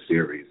 1 hour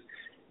series.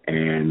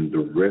 And the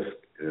risk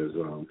is,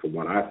 from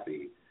what I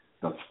see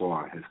thus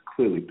far, has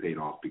clearly paid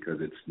off because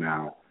it's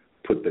now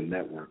put the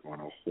network on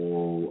a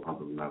whole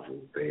other level.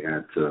 They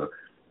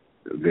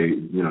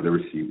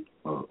received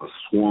a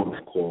swarm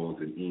of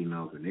calls and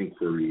emails and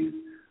inquiries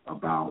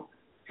about,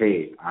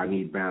 hey, I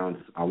need Bounce.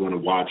 I want to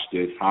watch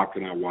this. How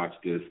can I watch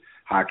this?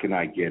 How can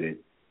I get it?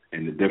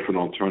 And the different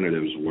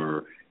alternatives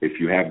were, if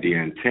you have the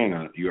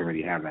antenna, you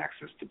already have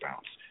access to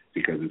Bounce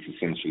because it's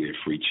essentially a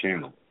free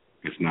channel.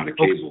 It's not a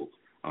cable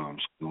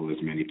channel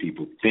as many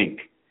people think.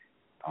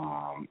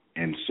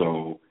 And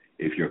so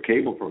If your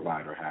cable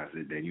provider has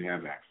it, then you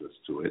have access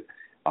to it.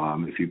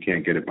 If you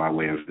can't get it by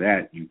way of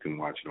that, you can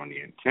watch it on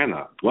the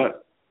antenna.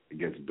 But it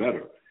gets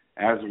better.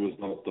 As a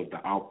result of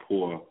the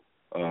outpour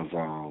of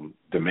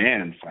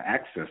demand for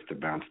access to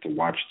Bounce to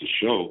watch the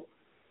show,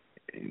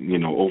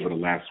 over the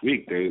last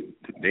week,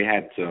 they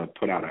had to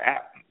put out an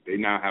app. They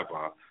now have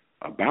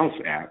a Bounce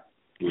app,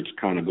 which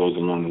kind of goes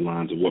along the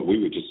lines of what we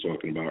were just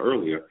talking about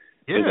earlier.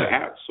 Yeah. There's an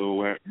app,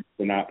 so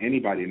now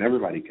anybody and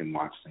everybody can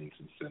watch Saints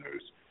and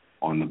Sinners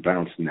on the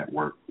Bounce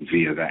network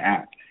via the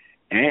app.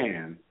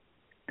 And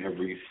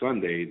every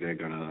Sunday, they're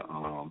going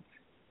to,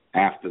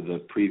 after the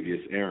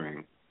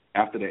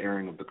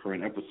airing of the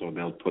current episode,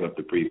 they'll put up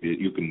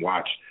you can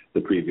watch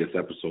the previous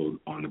episode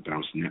on the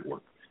Bounce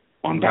network,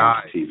 on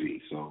Bounce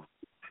TV. So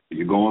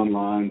you go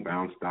online,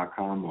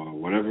 bounce.com or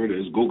whatever it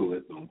is, Google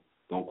it.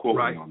 Don't quote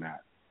me on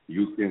that.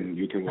 You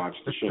can watch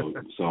the show.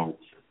 So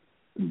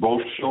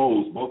both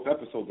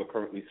episodes are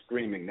currently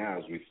streaming now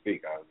as we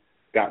speak. I've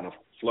gotten a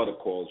flood of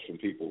calls from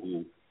people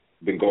who've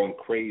been going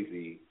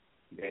crazy,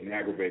 getting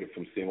aggravated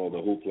from seeing all the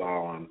hoopla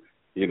on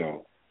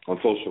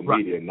social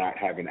media and not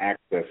having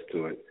access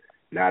to it.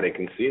 Now they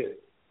can see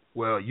it.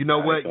 Well, you know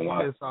what?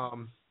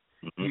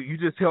 You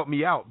just helped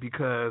me out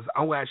because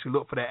I'm going to actually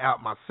look for that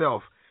app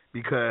myself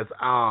because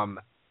I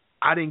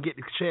didn't get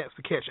the chance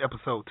to catch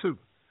episode 2.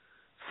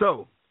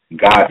 So,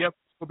 gotcha.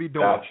 We'll be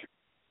doing. Gotcha.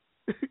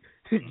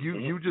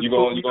 You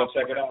going to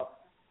check it out?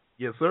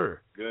 Yes,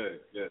 sir. Good.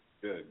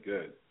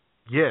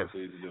 Yes.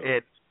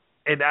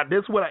 And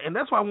that's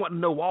why I want to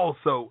know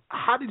also,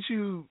 how did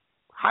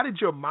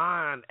your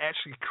mind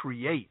actually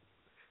create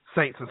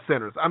Saints and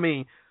Sinners? I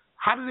mean,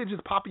 how did it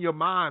just pop in your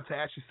mind to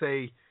actually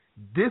say,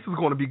 this is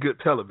going to be good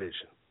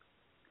television?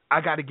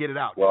 I got to get it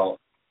out. Well,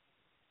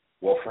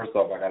 first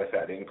off, I got to say,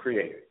 I didn't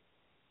create it.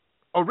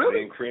 Oh, really? I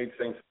didn't create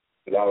Saints.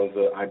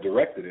 I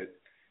directed it,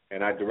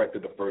 and I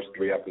directed the first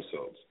 3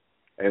 episodes.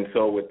 And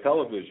so with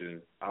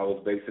television, I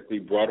was basically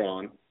brought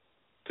on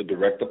to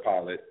direct the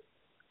pilot,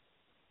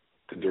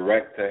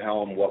 to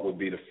helm what would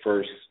be the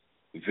first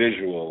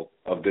visual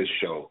of this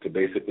show, to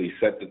basically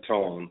set the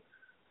tone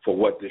for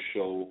what this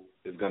show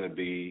is going to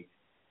be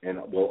and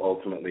will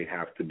ultimately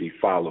have to be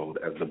followed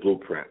as the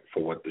blueprint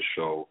for what the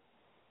show,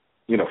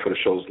 for the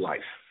show's life.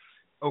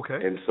 Okay.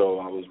 And so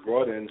I was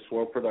brought in.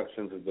 Swirl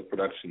Productions is the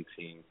production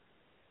team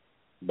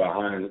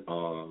behind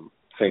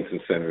Saints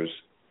and Sinners,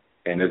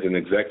 and there's an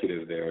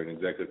executive there, an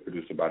executive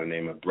producer by the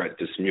name of Brett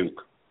Dismuke,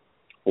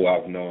 who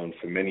I've known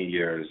for many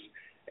years.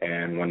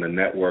 And when the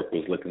network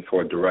was looking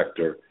for a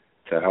director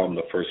to helm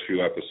the first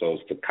few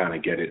episodes to kind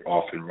of get it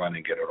off and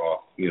running, get it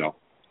off,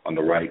 on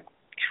the right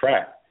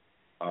track,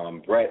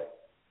 Brett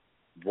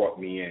brought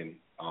me in,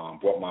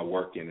 brought my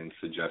work in and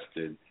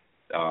suggested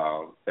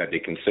that they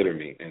consider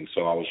me. And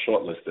so I was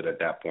shortlisted at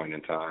that point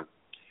in time.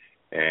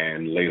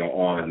 And later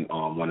on,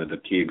 one of the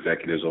key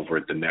executives over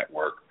at the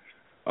network,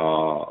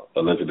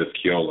 Elizabeth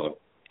Kiola,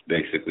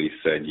 basically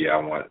said, I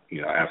want,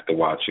 after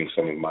watching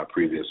some of my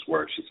previous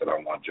work, she said, I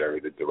want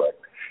Jerry to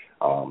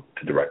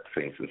direct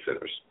Saints and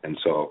Sinners. And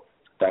so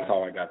that's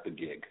how I got the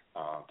gig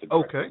to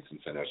direct Saints and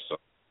Sinners. So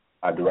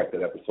I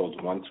directed episodes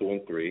 1, 2,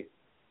 and 3.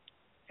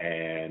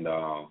 And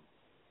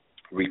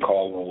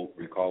Ricolo,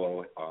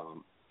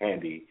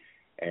 Andy,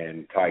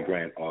 and Ty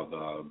Grant are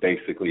they're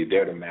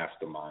the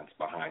masterminds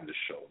behind the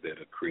show. They're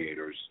the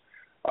creators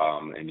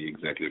and the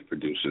executive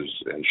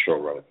producers and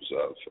showrunners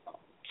of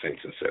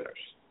Saints and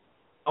Sinners.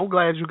 I'm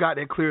glad you got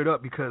that cleared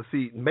up because,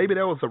 see, maybe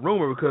that was a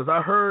rumor because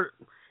I heard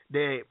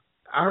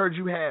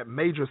you had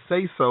major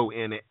say-so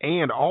in it,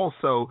 and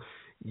also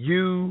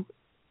you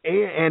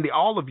and Andy,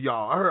 all of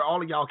y'all, I heard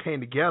all of y'all came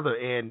together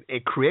and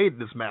created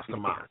this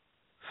mastermind.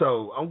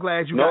 So I'm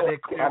glad you got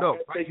that cleared up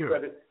right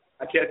here.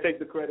 I can't take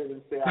the credit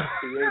and say I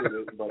created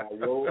it, but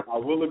I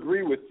will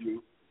agree with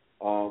you.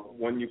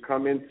 When you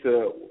come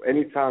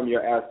anytime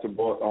you're asked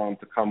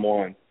to come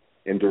on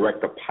and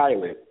direct a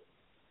pilot,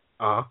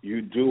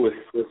 you do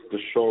assist the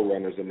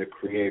showrunners and the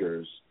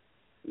creators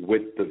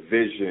with the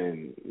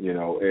vision,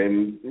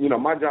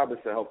 and my job is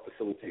to help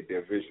facilitate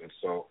their vision.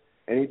 So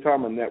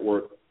anytime a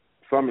network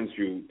summons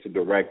you to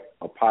direct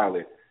a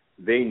pilot,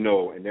 they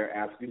know, and they're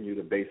asking you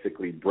to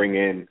basically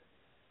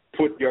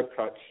put your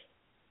touch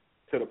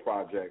to the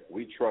project.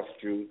 We trust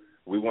you.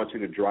 We want you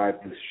to drive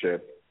this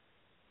ship.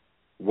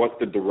 What's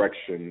the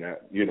direction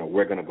that,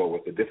 we're going to go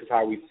with it? This is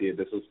how we see it.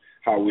 This is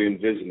how we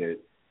envision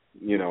it,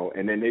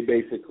 and then they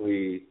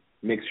basically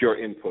mix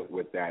your input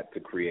with that to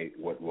create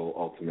what will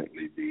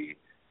ultimately be,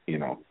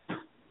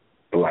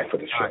 the life of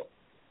the show.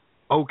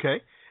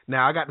 Okay.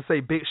 Now, I got to say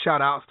big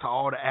shout-outs to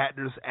all the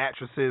actors,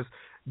 actresses,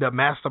 the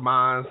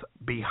masterminds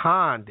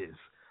behind this,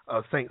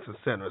 Saints and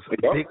Sinners.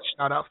 Big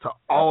shout-outs to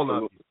all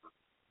of you.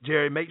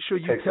 Jerry, make sure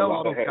you tell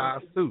all those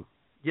guys, too.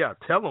 Yeah,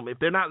 tell them. If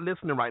they're not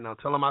listening right now,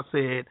 tell them I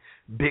said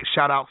big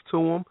shout-outs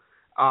to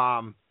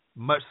them.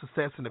 Much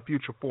success in the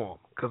future for them,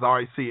 because I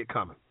already see it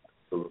coming.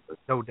 Absolutely.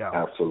 No doubt.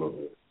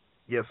 Absolutely.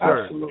 Yes,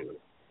 sir. Absolutely.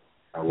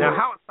 Now,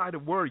 how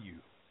excited were you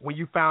when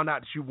you found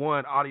out that you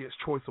won Audience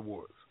Choice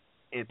Awards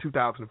in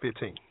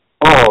 2015?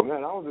 Oh, Oh,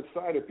 man, I was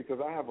excited because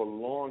I have a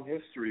long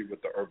history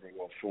with the Urban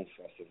World Film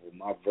Festival.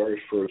 My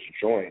very first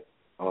joint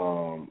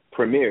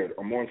premiered,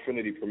 or More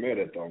Infinity premiered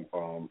at the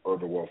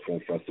Urban World Film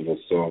Festival.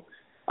 So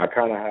I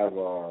kind of have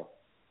a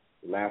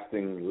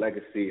lasting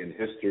legacy and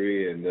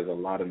history, and there's a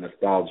lot of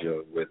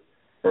nostalgia with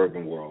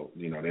Urban World.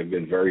 You know, they've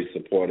been very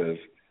supportive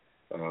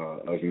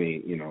of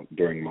me, you know,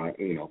 during my,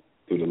 you know,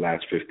 through the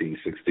last 15,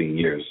 16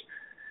 years.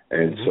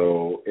 And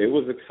so it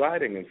was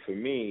exciting. And for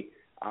me,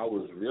 I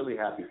was really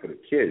happy for the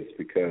kids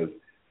because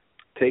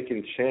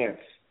Taking Chance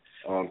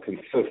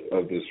consists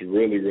of this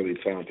really, really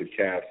talented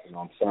cast and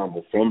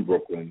ensemble from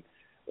Brooklyn.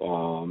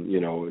 You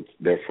know,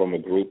 they're from a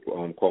group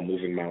called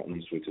Moving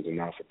Mountains, which is a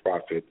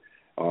not-for-profit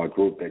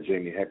group that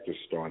Jamie Hector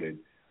started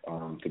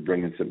to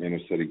bring in some inner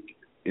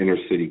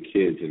city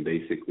kids and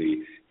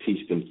basically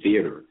teach them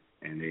theater.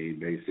 And they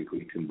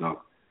basically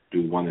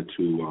do 1 or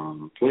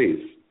 2 plays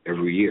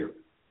every year.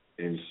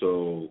 And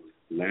so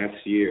last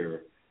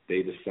year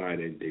they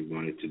decided they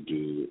wanted to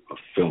do a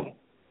film.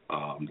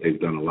 They've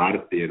done a lot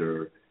of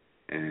theater,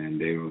 and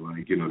they were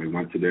like, you know, they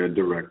went to their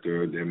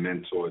director, their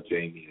mentor,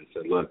 Jamie, and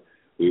said, look,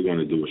 we want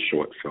to do a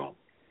short film.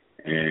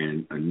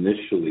 And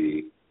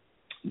initially,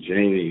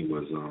 Jamie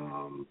was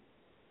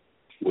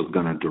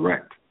going to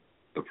direct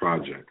the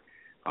project.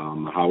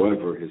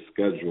 However, his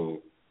schedule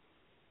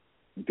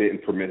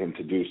didn't permit him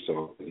to do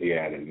so. He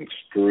had an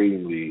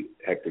extremely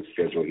hectic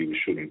schedule. He was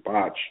shooting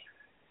Botch.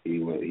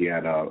 He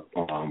had a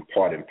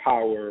Part in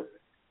Power,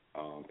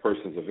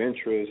 Persons of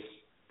Interest,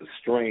 The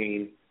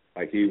Strain.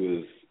 Like he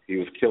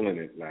was killing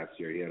it last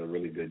year. He had a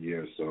really good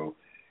year. So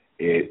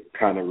it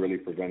kind of really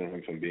prevented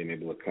him from being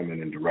able to come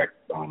in and direct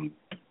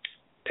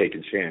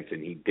Taking Chance.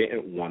 And he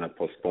didn't want to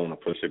postpone or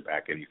push it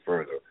back any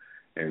further.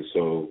 And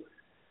so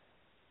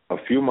a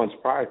few months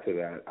prior to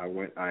that,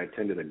 I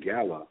attended a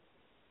gala,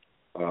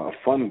 a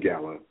fun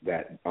gala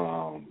that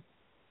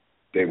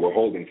they were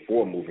holding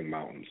for Moving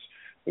Mountains,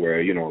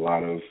 where, you know, a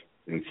lot of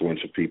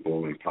influential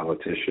people and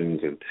politicians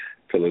and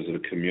pillars of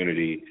the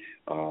community,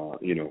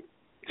 you know,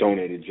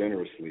 donated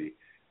generously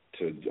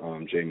to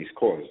Jamie's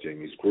cause,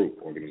 Jamie's group,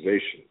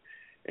 organization.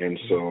 And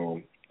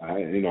so,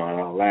 I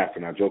laugh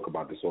and I joke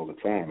about this all the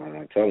time, and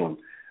I tell them,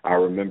 I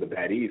remember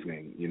that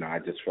evening, you know, I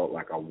just felt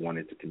like I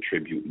wanted to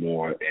contribute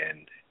more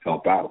and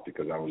help out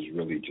because I was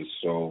really just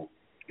so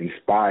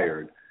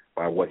inspired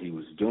by what he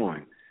was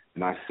doing.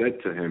 And I said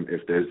to him,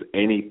 if there's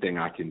anything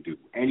I can do,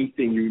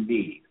 anything you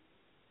need,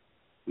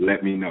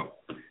 let me know.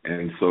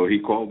 And so he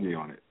called me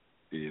on it.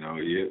 You know,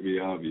 he hit me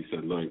up. He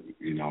said, look,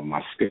 you know,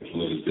 my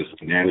schedule is just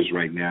bananas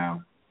right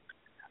now.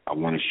 I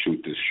want to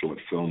shoot this short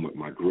film with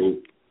my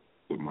group,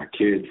 with my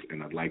kids,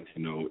 and I'd like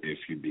to know if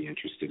you'd be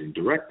interested in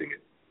directing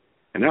it.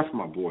 And that's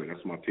my boy.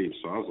 That's my peep.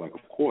 So I was like,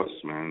 of course,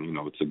 man. You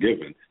know, it's a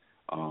given.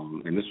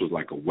 And this was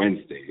like a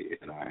Wednesday.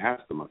 And I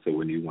asked him, I said,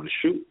 when do you want to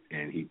shoot?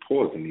 And he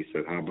paused and he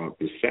said, how about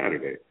this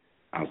Saturday?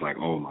 I was like,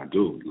 oh, my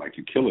dude, like,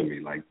 you're killing me.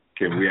 Like,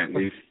 can we at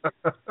least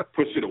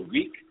push it a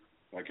week?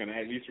 Like, can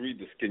I at least read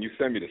this? Can you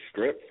send me the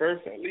script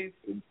first at least?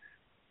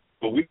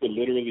 But we were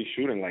literally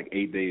shooting like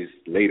 8 days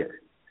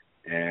later.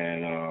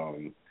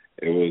 And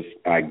it was,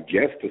 I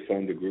guess to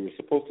some degree, it was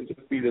supposed to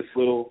just be this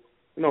little,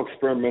 you know,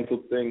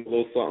 experimental thing, a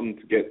little something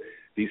to get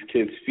these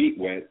kids' feet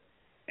wet.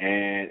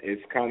 And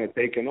it's kind of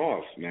taken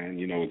off, man.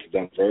 You know, it's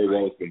done very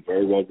well. It's been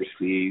very well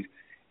received.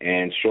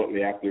 And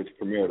shortly after its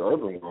premiere at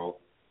Urban World,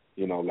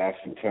 you know, last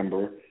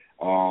September,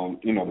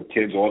 you know, the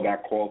kids all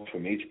got called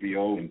from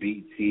HBO and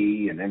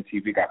BT and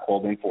MTV, got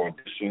called in for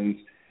auditions.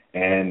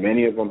 And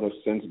many of them have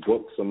since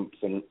booked some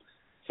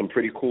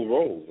pretty cool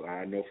roles.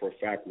 I know for a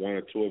fact 1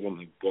 or 2 of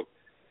them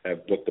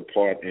have booked a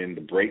part in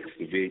The Breaks,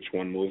 the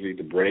VH1 movie,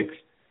 The Breaks.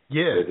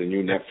 Yeah. There's a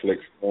new Netflix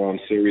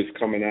series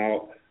coming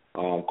out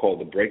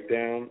called The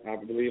Breakdown, I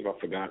believe. I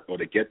forgot, or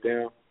The Get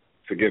Down.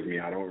 Forgive me,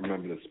 I don't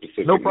remember the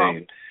specific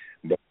name.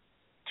 But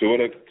two of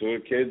the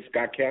kids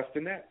got cast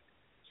in that.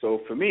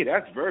 So for me,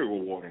 that's very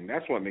rewarding.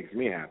 That's what makes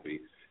me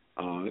happy.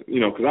 You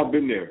know, because I've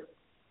been there.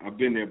 I've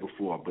been there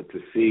before. But to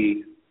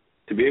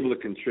be able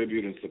to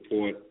contribute and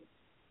support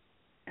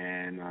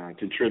and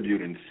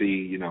contribute and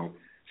see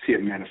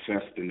it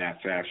manifest in that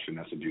fashion,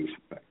 that's a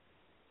beautiful thing.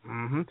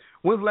 Mm-hmm.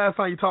 When's the last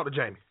time you talked to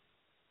Jamie?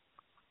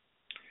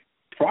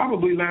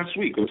 Probably last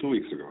week or 2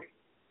 weeks ago.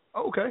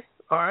 Okay.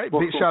 All right.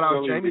 Big shout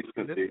out to Jamie.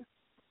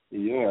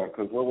 Yeah,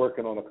 because we're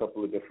working on a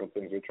couple of different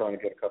things. We're trying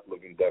to get a couple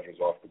of endeavors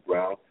off the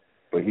ground.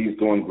 But he's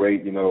doing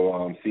great. You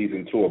know,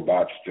 season 2 of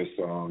Botch just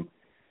on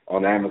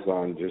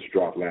Amazon just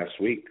dropped last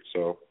week.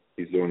 So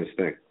he's doing his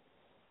thing.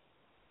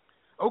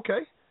 Okay.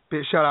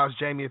 Big shout out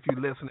to Jamie if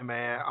you're listening,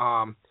 man.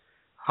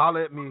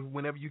 Holler at me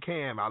whenever you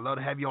can. I'd love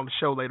to have you on the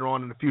show later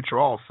on in the future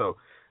also.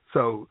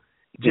 So,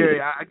 Jerry,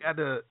 I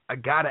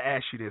gotta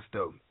ask you this,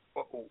 though.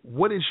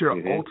 What is your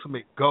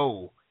ultimate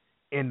goal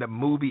in the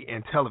movie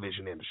and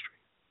television industry?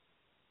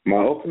 My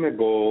ultimate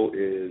goal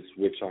is,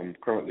 which I'm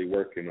currently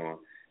working on,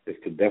 is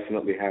to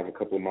definitely have a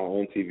couple of my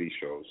own TV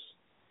shows.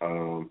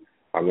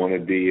 I want to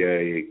be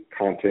a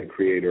content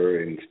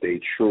creator and stay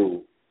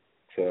true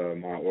to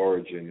my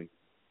origin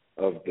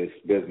of this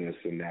business,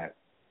 in that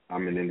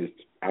I'm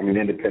an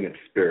independent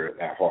spirit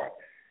at heart.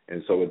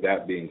 And so with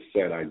that being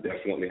said, I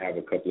definitely have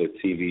a couple of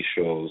TV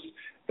shows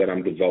that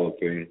I'm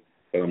developing,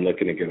 that I'm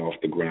looking to get off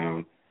the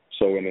ground.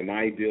 So in an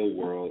ideal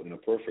world, in a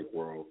perfect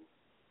world,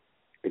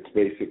 it's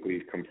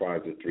basically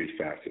comprised of three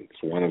facets,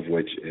 one of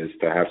which is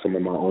to have some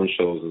of my own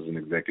shows as an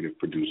executive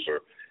producer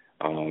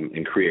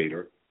and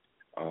creator.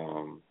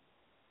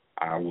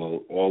 I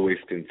will always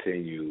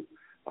continue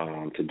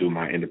to do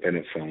my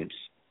independent films.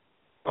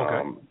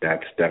 Okay.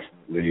 That's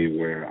definitely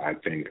where I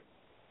think,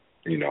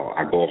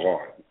 I go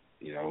hard,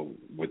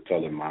 with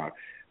telling my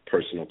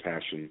personal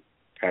passion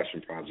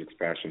projects,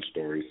 passion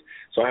stories.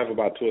 So I have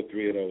about 2 or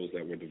 3 of those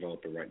that we're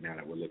developing right now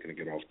that we're looking to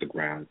get off the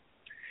ground.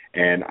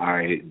 And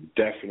I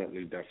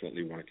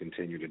definitely want to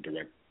continue to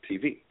direct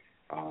TV,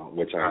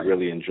 which I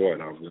really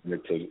enjoyed. I've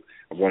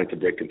wanted to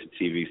break into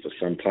TV for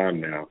some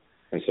time now.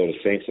 And so the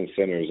Saints and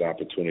Sinners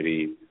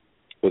opportunity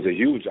was a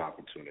huge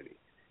opportunity.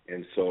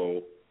 And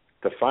so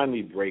to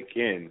finally break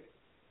in,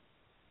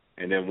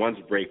 and then once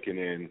breaking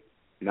in,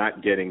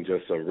 not getting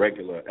just a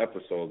regular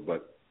episode,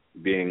 but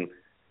being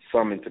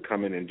summoned to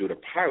come in and do the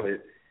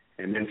pilot,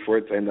 and then for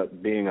it to end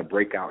up being a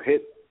breakout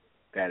hit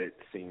that it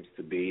seems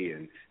to be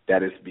and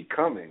that it's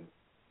becoming,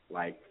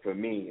 like, for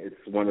me, it's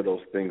one of those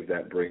things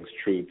that brings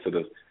true to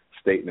the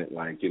statement,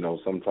 like,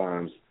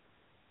 sometimes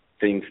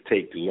things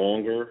take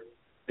longer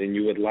than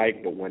you would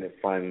like, but when it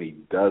finally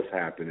does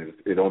happen,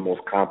 it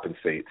almost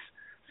compensates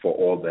for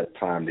all that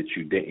time that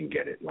you didn't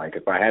get it. Like,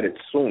 if I had it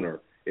sooner,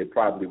 it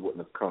probably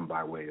wouldn't have come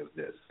by way of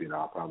this.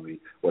 I probably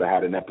would have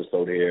had an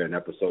episode here, an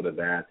episode of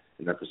that,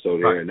 an episode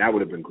here, and that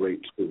would have been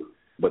great too.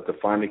 But to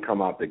finally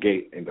come out the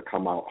gate and to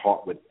come out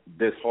hard with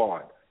this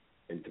hard,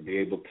 and to be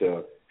able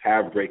to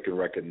have breaking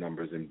record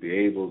numbers and be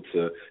able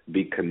to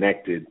be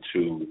connected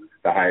to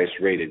the highest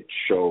rated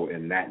show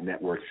in that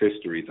network's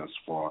history thus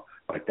far,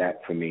 like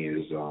that for me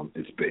is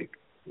big.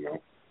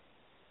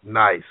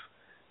 Nice.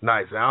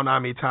 I don't know how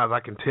many times I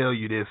can tell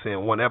you this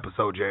in one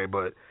episode, Jerry,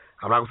 but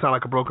I'm not going to sound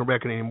like a broken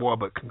record anymore,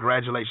 but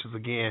congratulations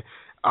again.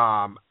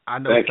 I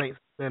know Saints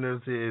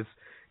Sinners is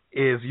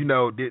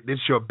this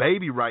your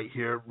baby right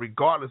here,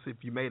 regardless if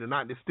you made it or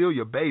not. It's still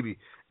your baby.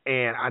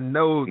 And I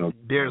know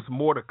there's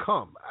more to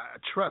come.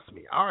 Trust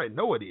me. I already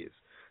know it is.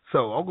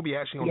 So I'm going to be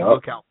actually on the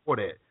lookout for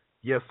that.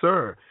 Yes,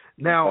 sir.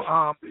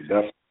 Now,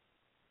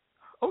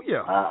 oh,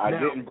 yeah. I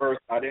didn't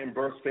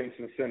birth Saints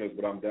and Sinners,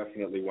 but I'm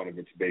definitely one of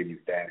its baby's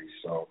daddies.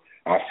 So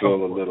I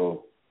feel a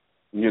little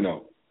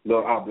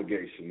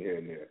obligation here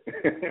and there.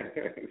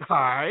 All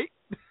right.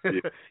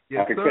 Yes,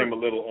 I can claim a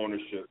little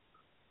ownership.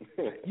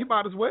 You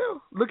might as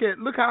well. Look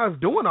how it's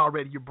doing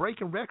already. You're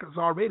breaking records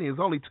already. It's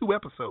only 2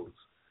 episodes.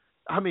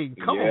 I mean,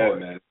 come on. Yeah,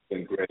 man. It's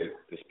been great.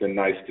 It's been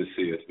nice to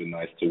see. It's been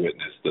nice to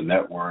witness. The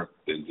network,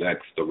 the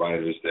execs, the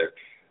writers, that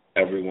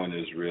everyone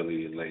is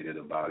really elated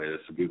about it.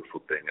 It's a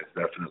beautiful thing. It's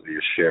definitely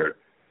a shared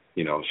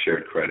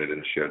credit and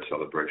a shared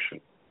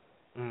celebration.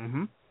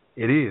 Mm-hmm.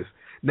 It is.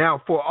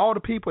 Now, for all the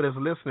people that's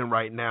listening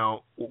right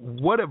now,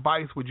 what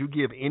advice would you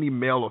give any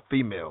male or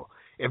female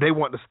if they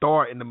want to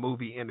start in the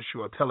movie industry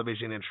or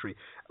television industry,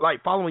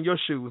 like following your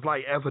shoes,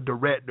 like as a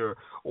director,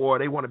 or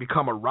they want to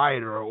become a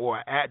writer or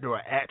an actor or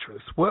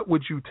actress? What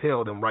would you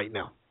tell them right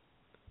now?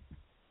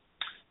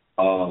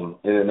 In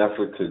an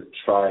effort to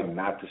try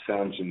not to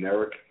sound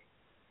generic,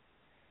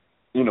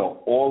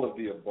 all of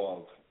the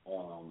above,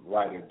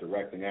 writing,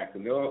 directing,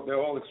 acting, they're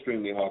all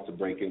extremely hard to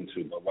break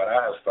into. But what I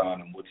have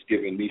found and what's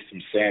given me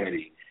some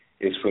sanity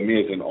is, for me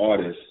as an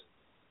artist,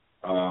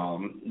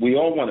 we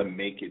all want to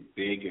make it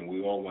big and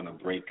we all want to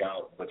break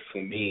out. But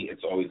for me,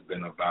 it's always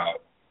been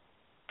about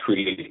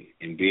creating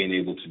and being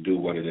able to do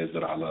what it is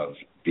that I love,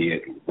 be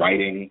it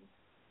writing,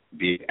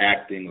 be it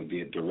acting, or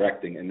be it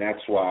directing. And that's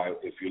why,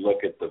 if you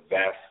look at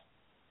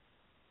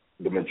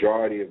the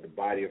majority of the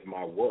body of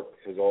my work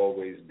has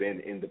always been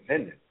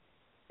independent.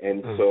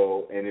 And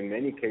so, and in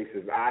many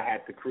cases, I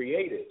had to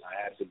create it.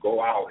 I had to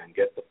go out and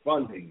get the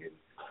funding and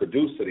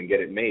produce it and get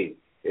it made.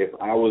 If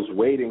I was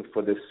waiting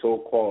for this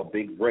so-called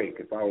big break,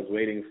 if I was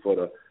waiting for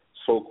the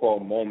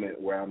so-called moment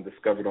where I'm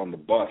discovered on the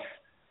bus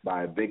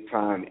by a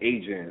big-time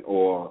agent,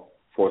 or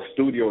for a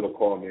studio to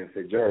call me and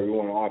say, Jerry, we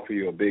want to offer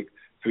you a big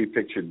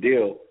 3-picture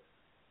deal,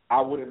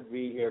 I wouldn't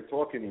be here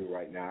talking to you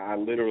right now. I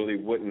literally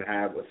wouldn't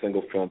have a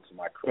single film to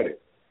my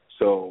credit.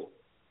 So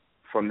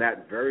from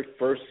that very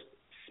first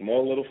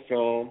small little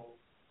film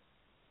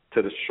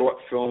to the short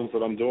films that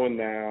I'm doing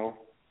now,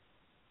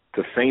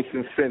 to Saints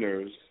and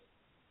Sinners,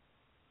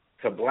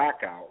 to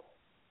Blackout,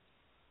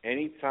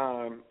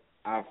 anytime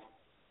I've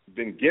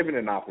been given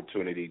an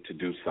opportunity to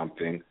do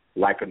something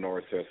like a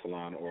Norris Hair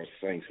Salon or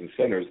Saints and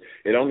Sinners,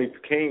 it only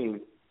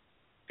came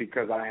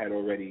because I had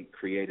already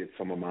created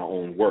some of my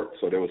own work.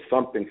 So there was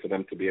something for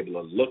them to be able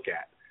to look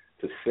at,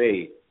 to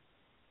say,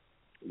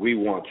 we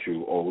want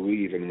you, or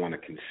we even want to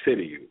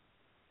consider you,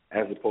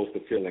 as opposed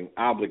to feeling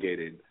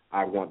obligated,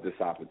 I want this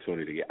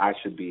opportunity. I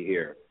should be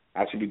here.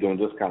 I should be doing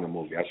this kind of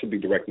movie. I should be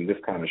directing this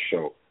kind of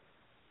show.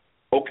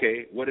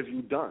 Okay, what have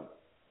you done?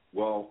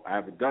 Well, I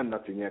haven't done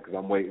nothing yet because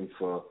I'm waiting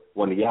for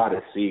one of y'all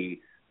to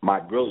see my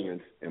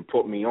brilliance and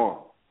put me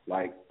on.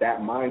 Like,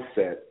 that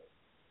mindset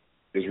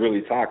is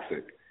really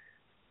toxic.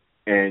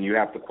 and you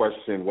have to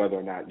question whether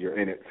or not you're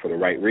in it for the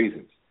right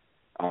reasons.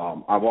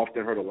 I've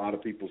often heard a lot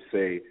of people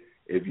say,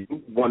 if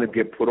you want to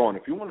get put on,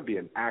 if you want to be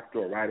an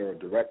actor, a writer, or a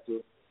director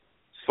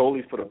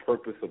solely for the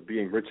purpose of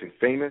being rich and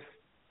famous,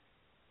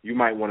 you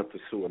might want to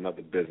pursue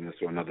another business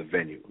or another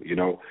venue. You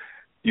know,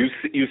 you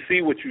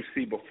see what you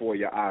see before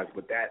your eyes,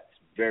 but that's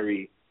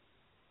very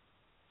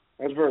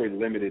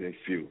limited and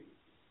few.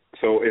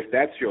 So if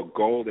that's your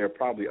goal, there are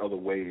probably other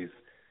ways,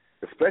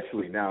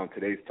 especially now in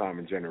today's time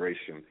and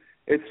generation.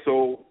 It's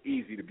so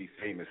easy to be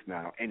famous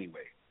now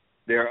anyway.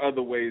 There are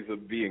other ways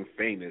of being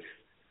famous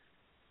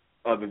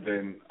other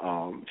than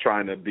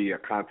trying to be a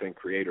content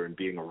creator and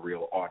being a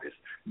real artist.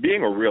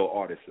 Being a real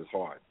artist is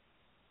hard.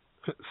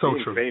 So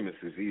being true. famous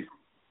is easy.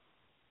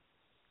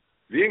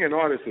 Being an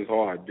artist is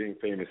hard. Being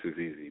famous is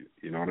easy.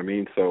 You know what I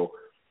mean? So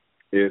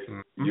if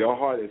your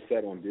heart is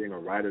set on being a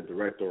writer,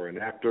 director, or an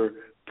actor,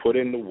 put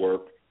in the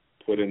work,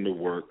 put in the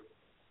work,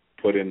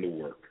 put in the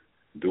work.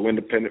 Do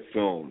independent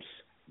films.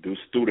 Do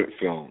student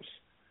films.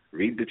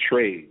 Read the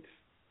trades.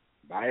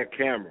 Buy a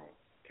camera.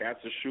 Cats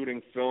are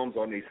shooting films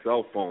on these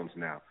cell phones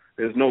now.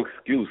 There's no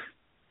excuse.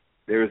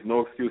 There is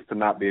no excuse to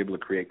not be able to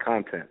create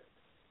content.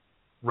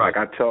 Right.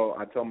 Like I tell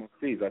my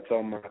kids, I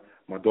tell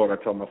my daughter,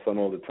 I tell my son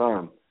all the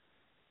time.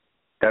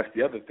 That's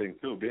the other thing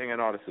too. Being an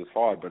artist is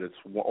hard, but it's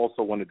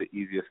also one of the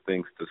easiest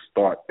things to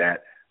start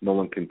that no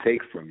one can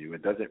take from you.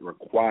 It doesn't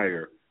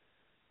require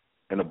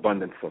an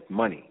abundance of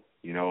money.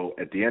 You know,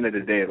 at the end of the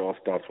day, it all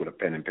starts with a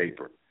pen and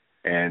paper.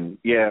 And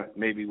yeah,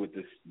 maybe with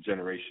this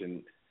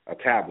generation, a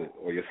tablet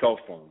or your cell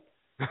phone.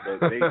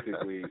 But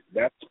basically,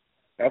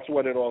 that's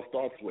what it all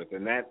starts with,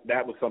 and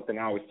that was something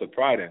I always took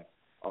pride in.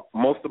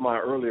 Most of my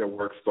earlier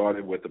work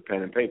started with a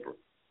pen and paper,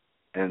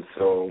 and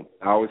so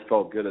I always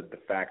felt good at the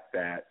fact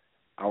that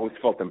I always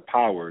felt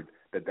empowered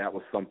that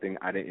was something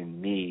I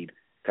didn't need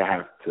to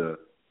have to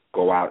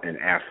go out and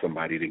ask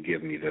somebody to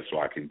give me this so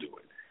I can do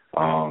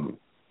it.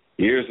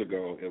 Years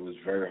ago, it was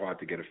very hard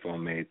to get a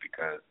film made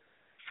because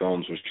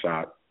films were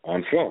shot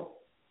on film.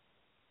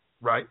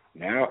 Right.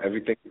 Now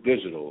everything's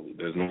digital.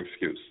 There's no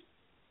excuse.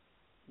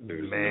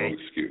 There's no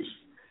excuse.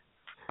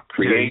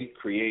 Create,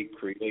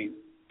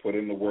 put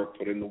in the work,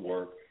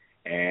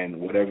 and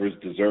whatever you're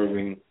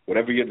deserving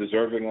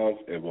of,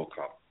 it will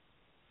come.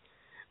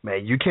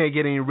 Man, you can't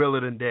get any realer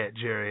than that,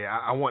 Jerry.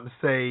 I want to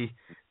say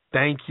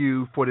thank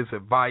you for this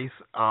advice.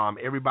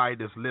 Everybody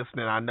that's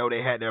listening, I know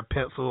they had their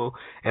pencil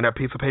and their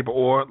piece of paper,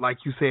 or like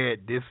you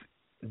said,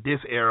 this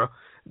era,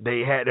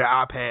 they had their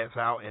iPads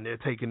out and they're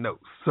taking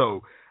notes.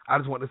 So I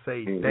just want to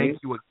say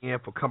thank you again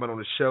for coming on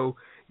the show.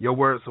 Your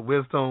words of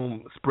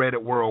wisdom, spread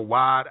it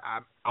worldwide.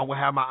 I will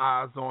have my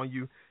eyes on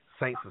you,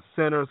 saints and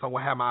sinners. I will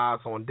have my eyes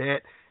on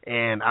that,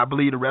 and I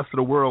believe the rest of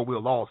the world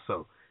will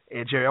also.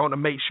 And Jerry, I want to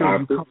make sure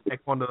you come back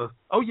on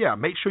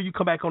make sure you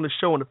come back on the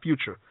show in the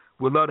future.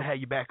 We'd love to have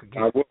you back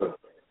again. I will.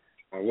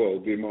 It'll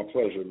be my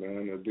pleasure,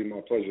 man. It'll be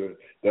my pleasure.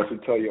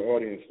 Definitely tell your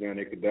audience, man,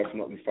 they could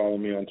definitely follow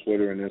me on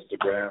Twitter and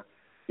Instagram.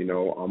 You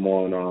know, I'm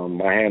on,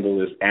 my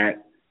handle is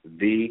at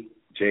the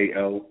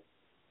JL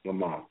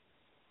LaMothe.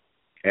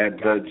 At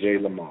the J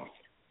LaMothe.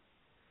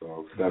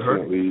 So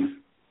definitely,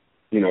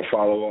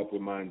 follow up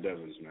with my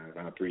endeavors, man.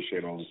 I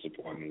appreciate all the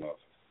support and love.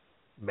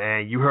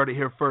 Man, you heard it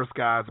here first,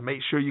 guys.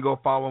 Make sure you go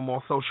follow him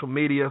on social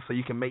media so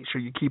you can make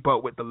sure you keep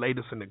up with the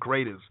latest and the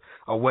greatest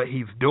of what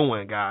he's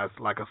doing, guys.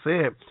 Like I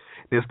said,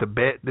 this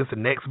the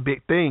next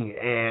big thing,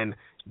 and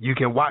you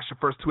can watch the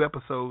first 2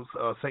 episodes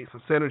of Saints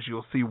and Sinners.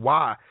 You'll see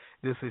why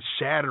this is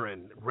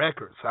shattering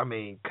records. I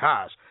mean,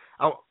 gosh.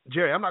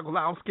 Jerry, I'm not going to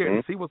lie. I'm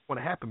scared to see what's going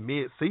to happen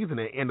mid-season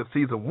and end of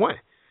season 1.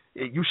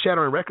 You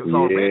shattering records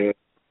already.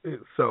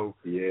 So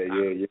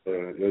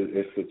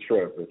It's a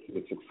trip.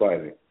 It's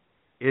exciting.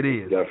 It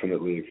is. It's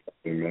definitely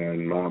exciting,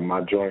 man.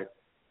 My joint,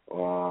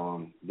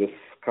 this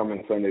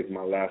coming Sunday is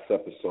my last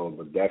episode,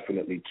 but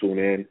definitely tune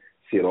in,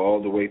 see it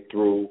all the way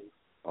through.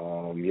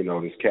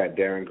 This cat,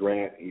 Darren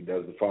Grant, he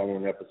does the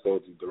following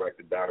episodes. He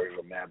directed Diary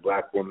of a Mad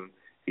Black Woman.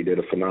 He did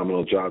a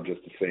phenomenal job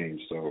just the same.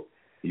 So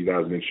you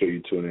guys make sure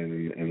you tune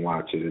in and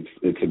watch it.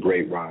 It's a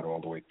great ride all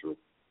the way through.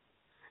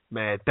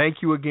 Man, thank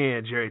you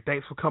again, Jerry.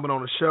 Thanks for coming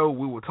on the show.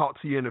 We will talk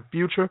to you in the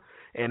future.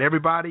 And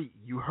everybody,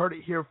 you heard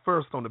it here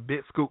first on the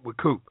Big Scoop with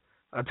Coop.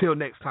 Until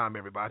next time,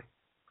 everybody.